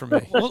 That works for me.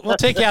 We'll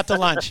take you out to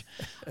lunch.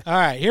 All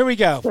right, here we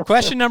go.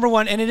 Question number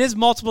 1, and it is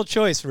multiple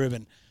choice,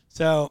 Ruben.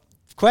 So,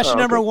 question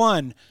number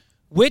 1: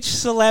 which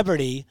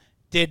celebrity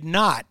did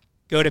not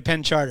go to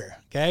Penn Charter?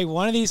 Okay,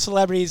 one of these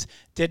celebrities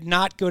did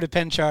not go to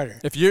Penn Charter.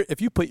 If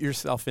you put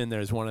yourself in there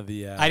as one of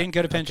the, I didn't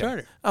go to Penn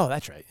Charter. Oh,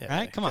 that's right. Yeah,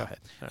 right, come on. Go ahead.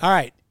 All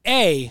right.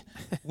 A,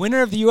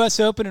 winner of the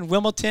U.S. Open in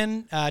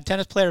Wimbledon,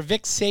 tennis player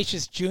Vic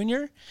Seixas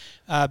Jr.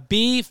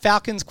 B,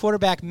 Falcons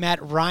quarterback Matt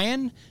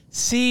Ryan.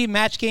 C,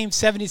 Match Game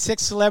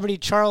 76 celebrity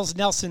Charles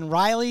Nelson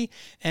Riley.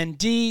 And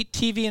D,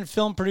 TV and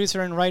film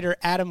producer and writer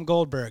Adam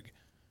Goldberg.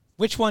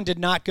 Which one did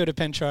not go to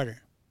Penn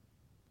Charter?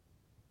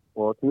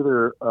 Well, it's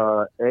either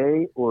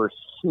A or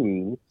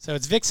C. So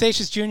it's Vic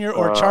Seixas Jr.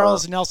 or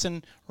Charles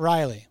Nelson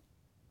Riley.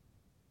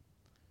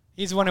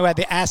 He's the one who had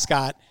the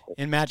ascot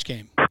in Match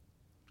Game.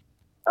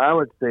 I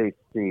would say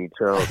C,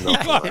 Charles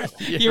Nelson.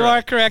 You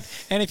are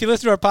correct. And if you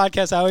listen to our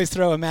podcast, I always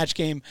throw a Match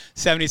Game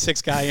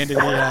 76 guy into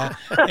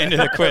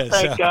the quiz.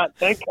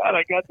 Thank God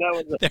I got that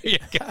one. There you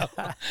go.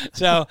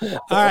 So,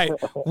 all right.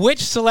 Which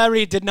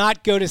celebrity did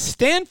not go to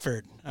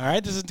Stanford? All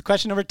right. This is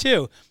question number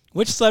 2.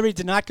 Which celebrity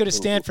did not go to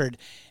Stanford?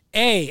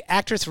 A,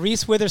 actress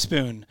Reese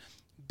Witherspoon.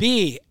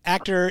 B,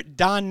 actor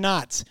Don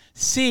Knotts.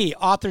 C,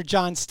 author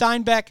John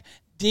Steinbeck.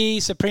 D,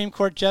 Supreme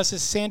Court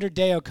Justice Sandra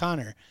Day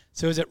O'Connor.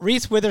 So is it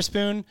Reese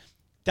Witherspoon,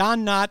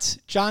 Don Knotts,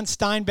 John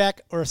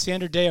Steinbeck, or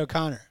Sandra Day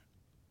O'Connor?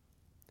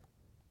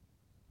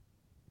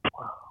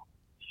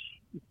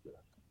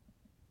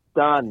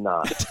 Don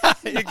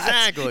Knotts.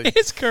 Exactly.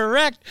 It's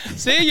correct.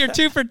 See, you're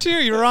 2 for 2.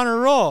 You're on a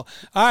roll.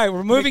 All right,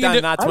 we're moving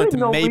into. Knotts went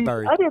to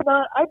Maybury. I did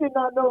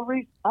not know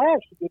Reese. I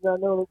actually did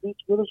not know that Reese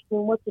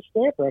Witherspoon went to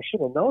Stanford. I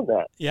should have known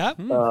that. Yeah.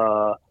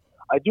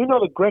 I do know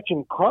that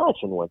Gretchen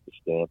Carlson went to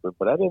Stanford,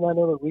 but I did not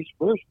know that Reese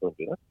Witherspoon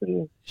did. That's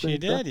pretty She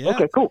did, impressive. yeah.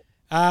 Okay, cool.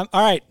 All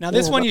right, now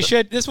this one you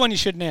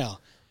should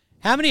nail.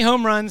 How many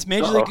home runs,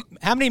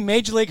 How many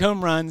Major League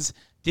home runs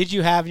did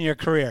you have in your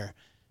career?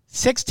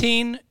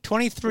 16,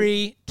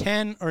 23,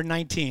 10, or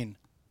 19?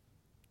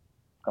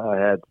 I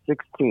had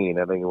 16.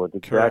 I think it was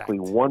exactly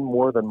one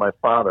more than my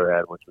father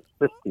had, which was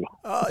 15.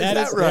 Oh, that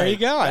is right. There you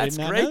go. That's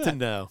great know to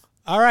know.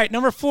 All right,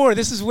 number 4.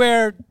 This is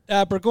where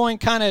Burgoyne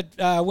kind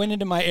of went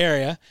into my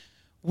area.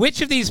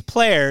 Which of these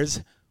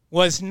players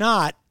was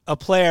not a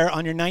player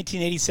on your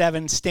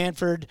 1987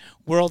 Stanford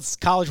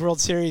College World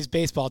Series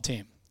baseball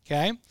team?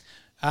 Okay.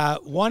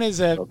 One is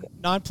a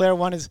non-player.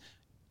 One is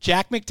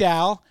Jack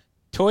McDowell,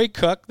 Toy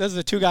Cook. Those are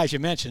the 2 guys you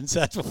mentioned,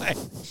 so that's why.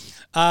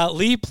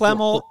 Lee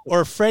Plemmel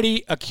or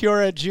Freddie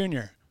Acura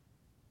Jr.?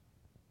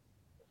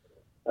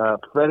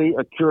 Freddie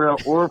Acuna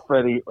or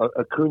Freddie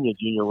Acuna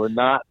Jr. were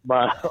not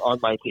on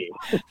my team.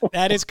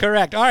 That is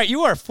correct. All right,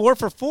 you are 4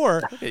 for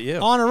 4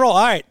 on a roll.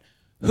 All right,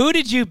 who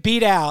did you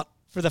beat out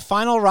for the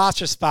final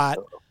roster spot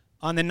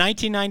on the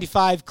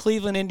 1995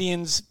 Cleveland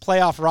Indians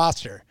playoff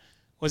roster?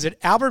 Was it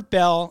Albert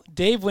Bell,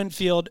 Dave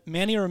Winfield,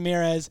 Manny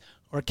Ramirez,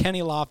 or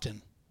Kenny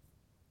Lofton?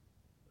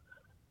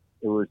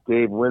 It was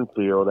Dave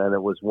Winfield, and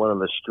it was one of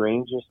the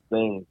strangest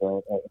things,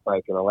 if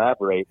I can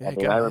elaborate.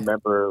 I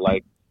remember,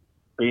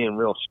 being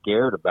real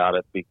scared about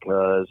it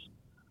because,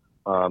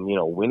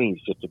 Winnie's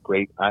just a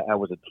great. I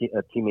was a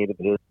teammate of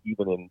his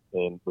even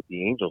in with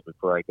the Angels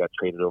before I got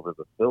traded over to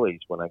the Phillies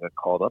when I got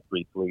called up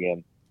briefly,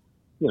 and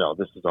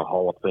this is a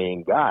Hall of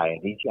Fame guy,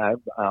 and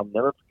I'll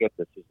never forget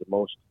this. Is the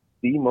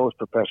most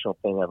professional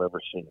thing I've ever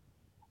seen.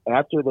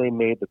 After they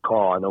made the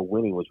call, I know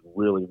Winnie was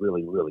really,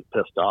 really, really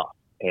pissed off,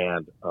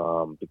 and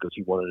because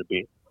he wanted to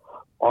be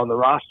on the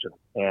roster.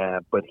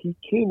 But he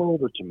came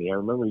over to me. I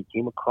remember he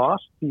came across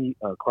the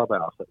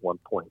clubhouse at one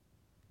point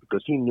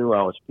because he knew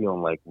I was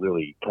feeling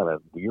really kind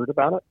of weird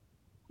about it.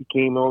 He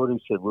came over and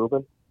he said,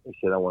 "Ruben," he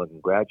said, "I want to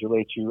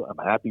congratulate you. I'm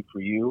happy for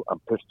you. I'm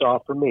pissed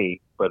off for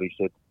me." But he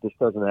said, "This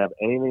doesn't have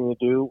anything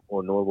to do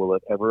or nor will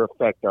it ever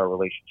affect our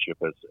relationship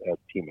as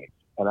teammates."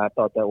 And I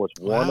thought that was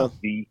one of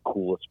the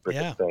coolest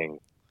freaking things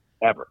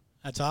ever.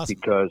 That's awesome.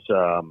 Because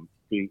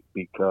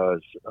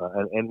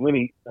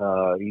Winnie,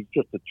 he's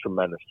just a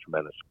tremendous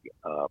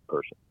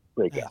person.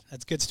 Great guy.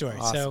 That's a good story.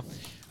 Awesome. So,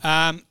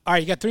 all right,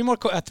 you got three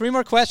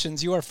more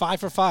questions. You are 5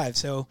 for 5.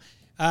 So,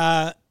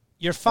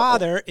 your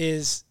father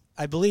is,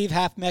 I believe,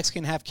 half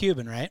Mexican, half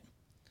Cuban, right?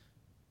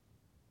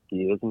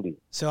 He is indeed.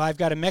 So I've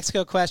got a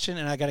Mexico question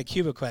and I got a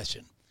Cuba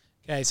question.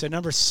 Okay, so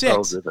number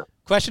 6. goodness.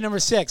 Question number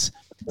 6.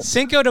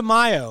 Cinco de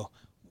Mayo.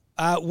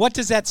 What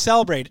does that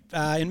celebrate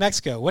in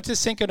Mexico? What does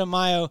Cinco de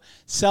Mayo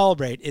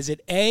celebrate? Is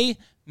it A,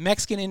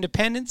 Mexican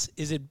independence?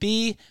 Is it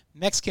B,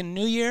 Mexican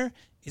New Year?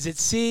 Is it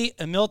C,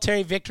 a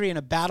military victory in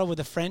a battle with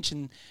the French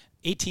in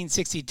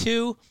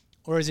 1862?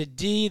 Or is it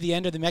D, the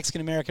end of the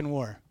Mexican-American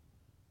War?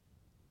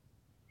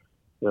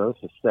 This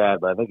is sad,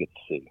 but I think it's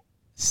C.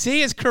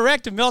 C is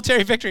correct, a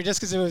military victory, just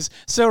because it was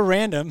so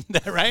random,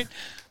 right?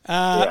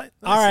 All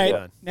right.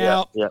 done.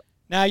 Now, Yeah.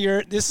 now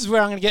this is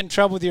where I'm going to get in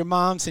trouble with your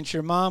mom, since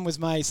your mom was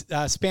my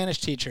Spanish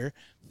teacher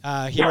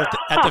here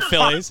at the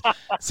Phillies.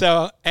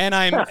 So, and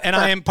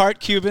I am part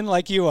Cuban,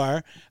 like you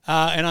are,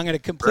 and I'm going to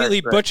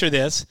completely Right. butcher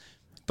this.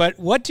 But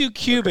what do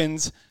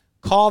Cubans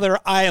call their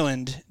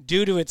island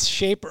due to its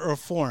shape or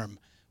form?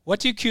 What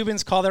do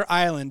Cubans call their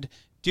island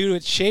due to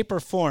its shape or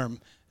form?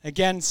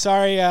 Again,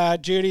 sorry,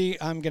 Judy,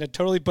 I'm going to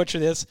totally butcher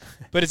this,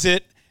 but is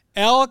it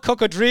El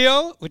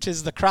Cocodrilo, which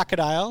is the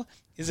crocodile?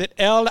 Is it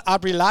El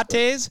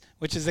Abrilates,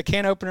 which is the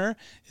can opener?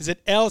 Is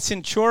it El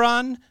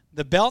Cinturon,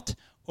 the belt,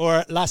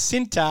 or La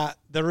Cinta,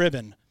 the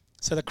ribbon?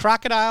 So the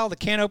crocodile, the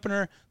can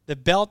opener, the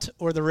belt,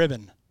 or the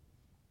ribbon?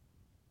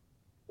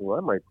 Well,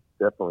 I might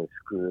definitely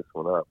screw this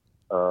one up.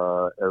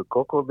 El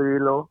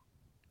Cocodrilo,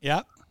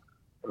 Yep,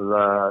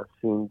 La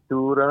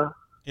Cintura,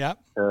 yep.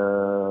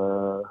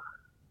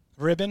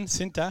 Ribbon,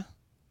 cinta,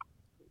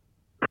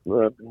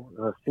 La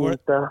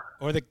Cinta,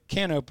 or the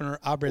can opener,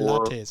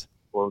 Abrilates.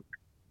 or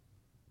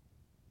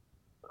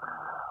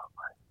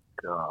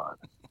God.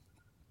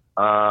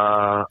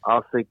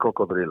 I'll say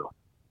Cocodrilo.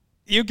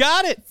 You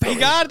got it. You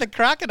got it, the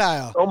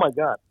crocodile. Oh my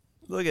God.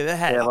 Look at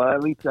that. Yeah, well,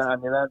 at least I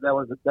mean that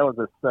was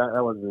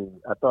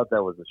I thought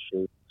that was a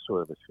shape,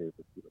 sort of a shape.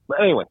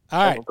 But anyway,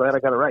 All right. I'm glad I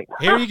got it right.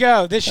 Here you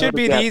go. This should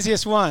be the guess.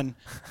 easiest one,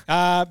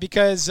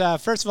 because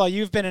first of all,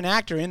 you've been an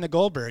actor in the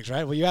Goldbergs,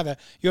 right? Well, you have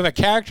a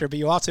character, but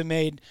you also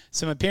made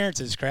some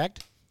appearances,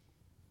 correct?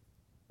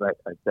 Right,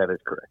 that is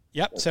correct.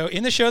 Yep. So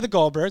in the show The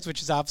Goldbergs,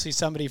 which is obviously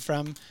somebody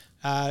from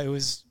it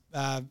was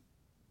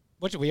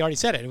we already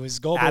said it. It was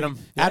Goldberg, Adam.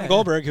 Adam Yeah.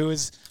 Goldberg, who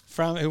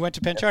went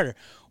to Penn Charter.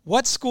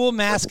 What school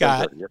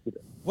mascot? Yes, he did.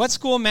 What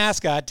school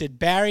mascot did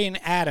Barry and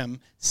Adam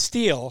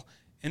steal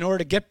in order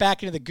to get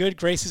back into the good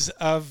graces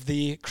of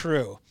the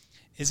crew?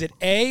 Is it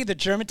A, the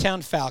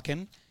Germantown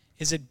Falcon?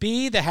 Is it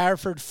B, the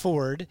Hereford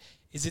Ford?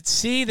 Is it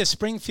C, the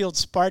Springfield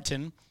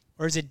Spartan?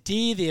 Or is it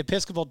D, the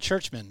Episcopal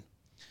Churchman?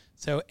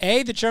 So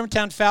A, the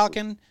Germantown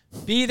Falcon,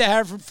 B, the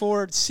Hereford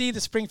Ford, C,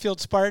 the Springfield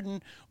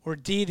Spartan, or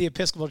D, the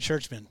Episcopal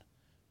Churchman?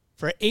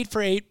 For an 8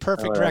 for 8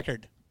 perfect All right.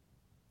 record.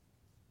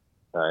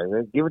 All right,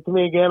 then give it to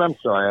me again. I'm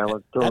sorry, I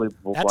was totally.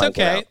 That's blanking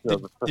okay.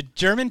 out. The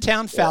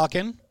Germantown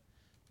Falcon,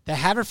 the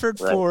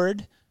Haverford Right.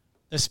 Ford,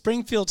 the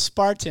Springfield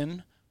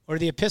Spartan, or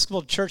the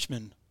Episcopal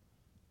Churchman?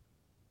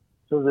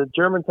 So the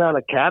Germantown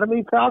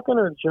Academy Falcon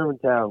or the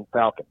Germantown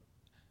Falcon?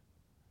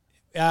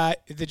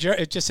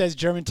 It just says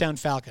Germantown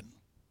Falcon.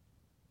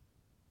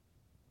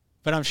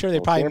 But I'm sure they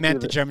probably can't be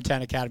meant the the-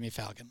 Germantown Academy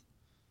Falcon.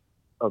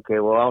 Okay,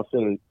 well I'll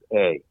say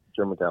A,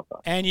 Germantown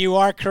Falcon. And you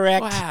are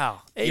correct.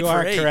 Wow. 8 You for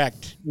are 8.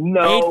 correct.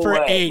 No 8 for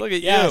way. 8. Look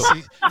at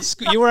yes.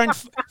 You were in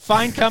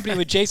fine company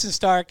with Jason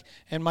Stark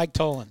and Mike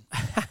Tolan.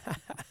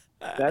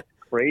 That's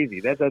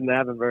crazy. That doesn't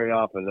happen very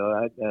often,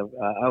 though.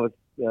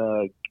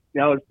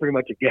 That was pretty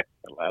much a guess.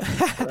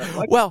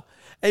 Well,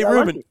 hey, I like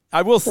Ruben, it.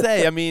 I will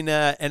say, I mean,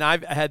 and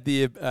I've had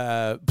the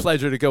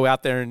pleasure to go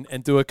out there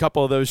and do a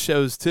couple of those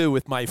shows too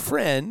with my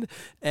friend,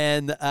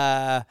 and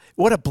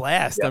what a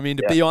blast! Yeah, I mean,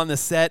 to yeah. be on the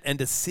set and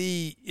to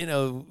see,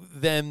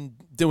 them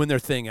doing their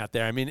thing out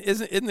there. I mean,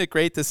 isn't it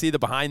great to see the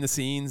behind the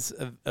scenes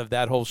of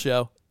that whole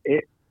show?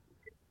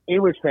 It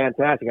was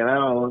fantastic, and I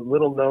don't know,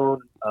 little known.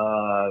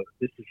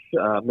 This is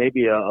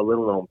maybe a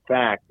little known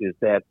fact is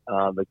that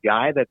the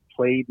guy that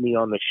played me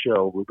on the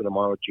show, Ruben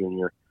Amaro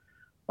Jr.,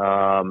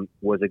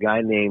 was a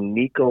guy named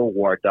Nico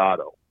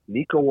Guardado.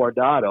 Nico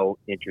Guardado,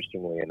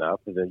 interestingly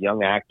enough, is a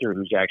young actor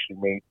who's actually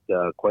made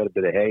quite a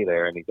bit of hay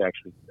there, and he's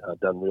actually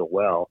done real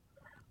well.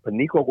 But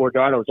Nico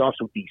Guardado is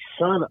also the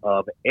son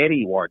of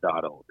Eddie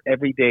Guardado,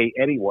 everyday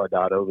Eddie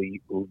Guardado, the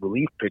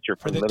relief pitcher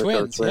For from the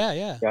Minnesota Twins.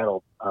 Yeah.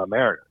 Seattle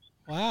Mariners.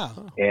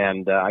 Wow.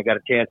 And I got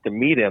a chance to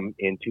meet him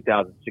in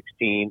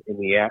 2016 in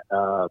the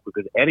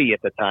because Eddie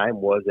at the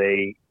time was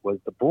the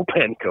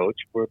bullpen coach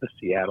for the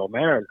Seattle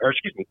Mariners, or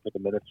excuse me, for the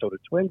Minnesota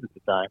Twins at the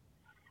time.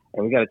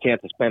 And we got a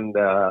chance to spend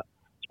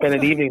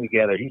an evening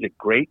together. He's a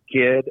great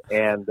kid,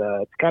 and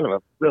it's kind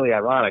of really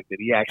ironic that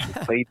he actually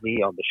played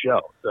me on the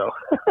show. So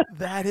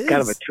That is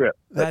kind of a trip.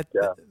 That's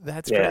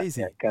Yeah,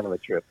 crazy. yeah, kind of a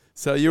trip.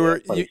 So you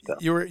funny stuff.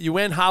 you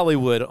went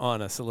Hollywood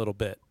on us a little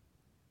bit.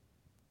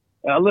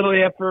 A little,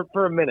 yeah,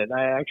 for a minute.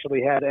 I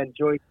actually had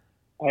 2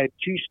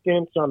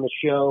 stints on the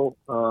show,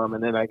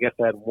 and then I guess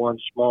I had one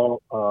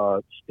small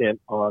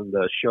stint on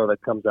the show that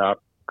comes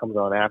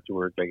on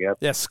afterwards, I guess.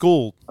 Yeah,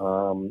 school.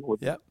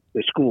 With Yep.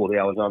 the school.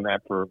 Yeah, I was on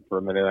that for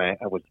a minute.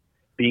 I was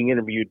being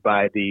interviewed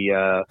by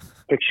the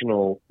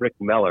fictional Rick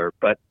Meller,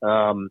 but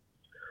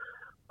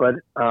But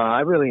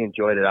I really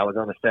enjoyed it. I was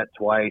on the set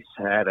twice,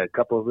 had a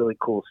couple of really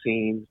cool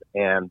scenes,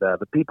 and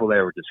the people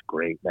there were just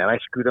great, man. I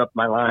screwed up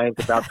my lines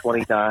about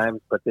 20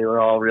 times, but they were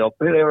all really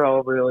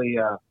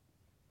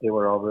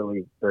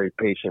very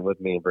patient with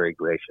me and very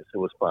gracious. It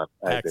was fun.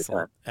 I had a good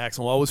time.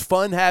 Excellent. Well, it was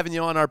fun having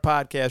you on our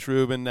podcast,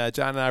 Ruben.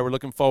 John and I were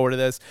looking forward to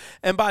this.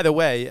 And by the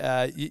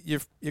way, you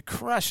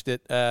crushed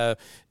it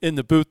in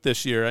the booth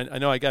this year. I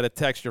know I got a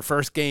text your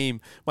first game.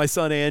 My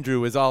son Andrew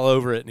was all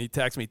over it, and he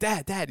texted me,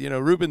 Dad,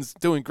 Ruben's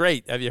doing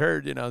great. Have you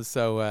heard?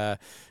 So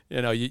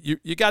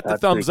you got the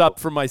thumbs up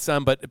from my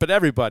son, but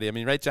everybody. I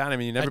mean, right, John? I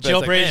mean, everybody's Jill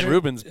like, Brazier, man,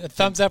 Ruben's a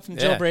thumbs up from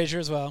Jill Brazier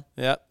as well.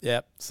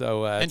 Yep.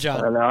 So and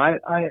John.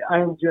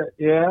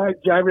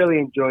 I really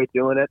enjoyed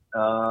doing it.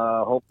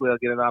 Hopefully, I'll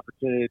get an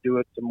opportunity to do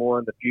it some more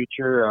in the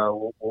future.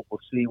 We'll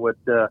see what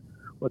the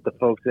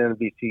folks at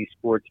NBC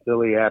Sports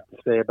Philly have to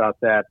say about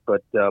that.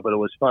 But it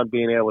was fun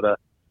being able to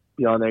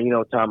be on there.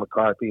 Tom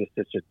McCarthy is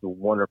such a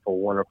wonderful,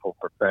 wonderful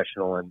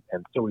professional and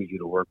so easy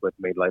to work with.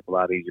 Made life a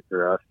lot easier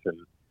for us.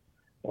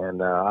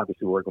 And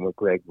obviously working with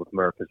Greg, with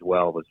Murph as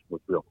well was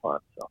real fun.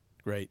 So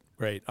Great.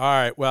 All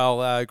right.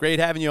 Well, great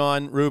having you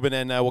on, Ruben,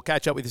 and we'll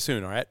catch up with you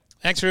soon. All right.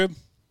 Thanks, Rube.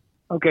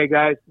 Okay,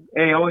 guys.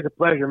 Hey, always a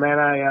pleasure, man.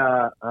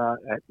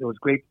 It was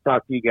great to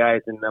talk to you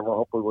guys, and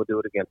hopefully we'll do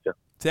it again soon.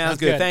 Sounds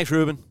good. Thanks,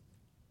 Ruben.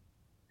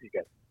 See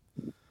you guys.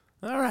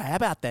 All right. How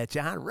about that,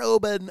 John?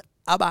 Ruben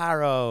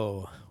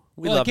Amaro.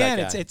 We love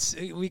that guy. It's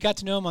we got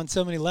to know him on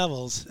so many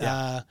levels,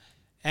 and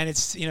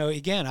it's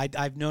again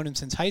I've known him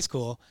since high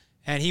school.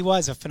 And he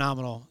was a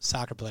phenomenal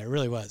soccer player,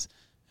 really was.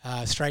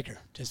 Striker,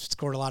 just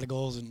scored a lot of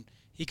goals, and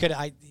he could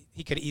have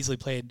easily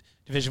played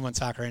Division I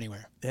soccer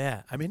anywhere.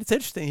 Yeah, I mean, it's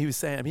interesting. He was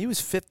saying, he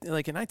was 15,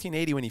 like in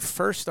 1980 when he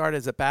first started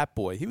as a bat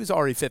boy. He was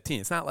already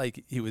 15. It's not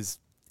like he was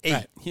 8.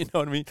 Right. You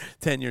know what I mean?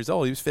 10 years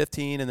old. He was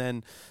 15 and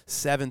then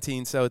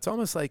 17. So it's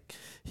almost like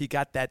he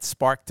got that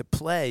spark to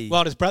play.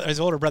 Well, his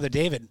older brother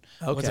David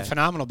was a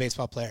phenomenal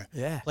baseball player.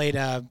 Yeah, played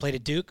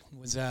at Duke.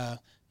 Was I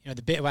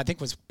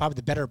think was probably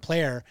the better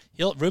player.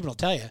 Ruben will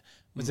tell you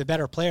was a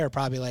better player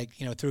probably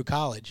through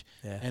college.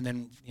 Yeah. And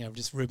then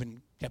just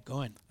Ruben kept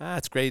going.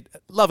 That's great.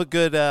 Love a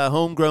good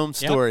homegrown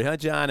story, huh,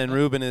 John? And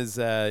Ruben is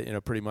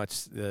pretty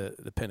much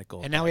the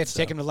pinnacle. And now we have to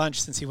take him to lunch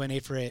since he went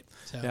 8 for 8.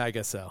 So. Yeah, I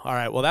guess so. All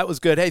right. Well, that was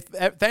good. Hey,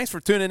 thanks for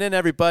tuning in,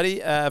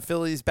 everybody.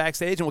 Phillies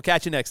Backstage, and we'll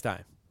catch you next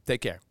time.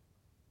 Take care.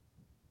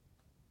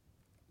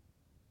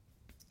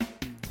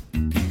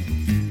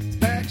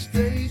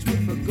 Backstage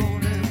with a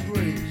golden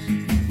embrace,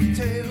 with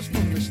tales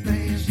from the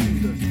stands to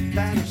the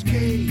batter's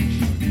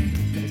cage,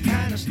 the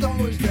kind of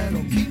stories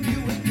that'll keep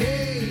you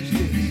engaged.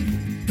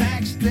 It's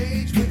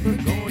Backstage with a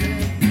golden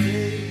embrace.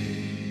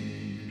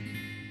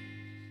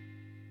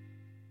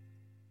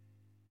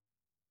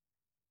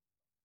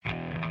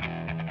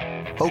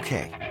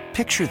 Okay,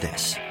 picture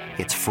this.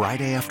 It's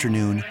Friday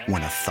afternoon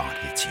when a thought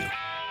hits you.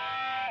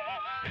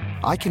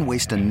 I can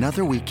waste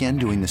another weekend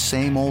doing the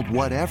same old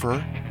whatever,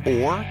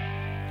 or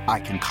I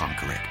can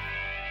conquer it.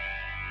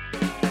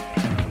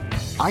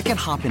 I can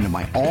hop into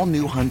my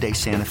all-new Hyundai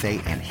Santa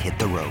Fe and hit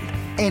the road.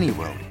 Any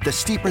road. The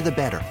steeper, the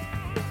better.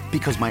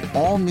 Because my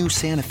all-new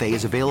Santa Fe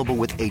is available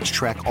with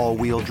H-Track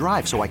all-wheel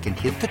drive, so I can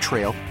hit the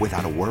trail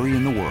without a worry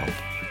in the world.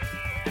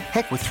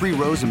 Heck, with 3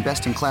 rows and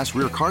best-in-class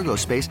rear cargo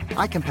space,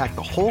 I can pack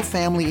the whole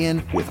family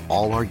in with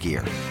all our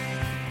gear.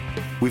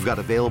 We've got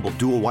available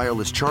dual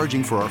wireless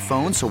charging for our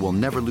phones, so we'll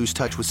never lose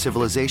touch with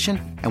civilization,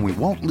 and we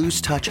won't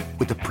lose touch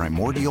with the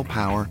primordial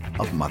power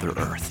of Mother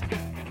Earth.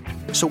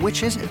 So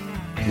which is it?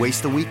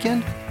 Waste the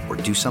weekend or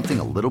do something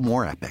a little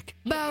more epic?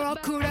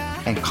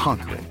 And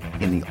conquer it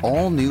in the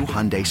all-new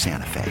Hyundai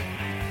Santa Fe.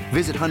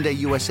 Visit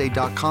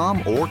HyundaiUSA.com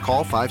or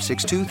call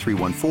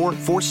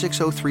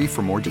 562-314-4603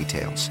 for more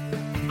details.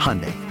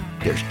 Hyundai,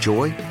 there's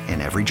joy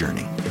in every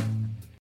journey.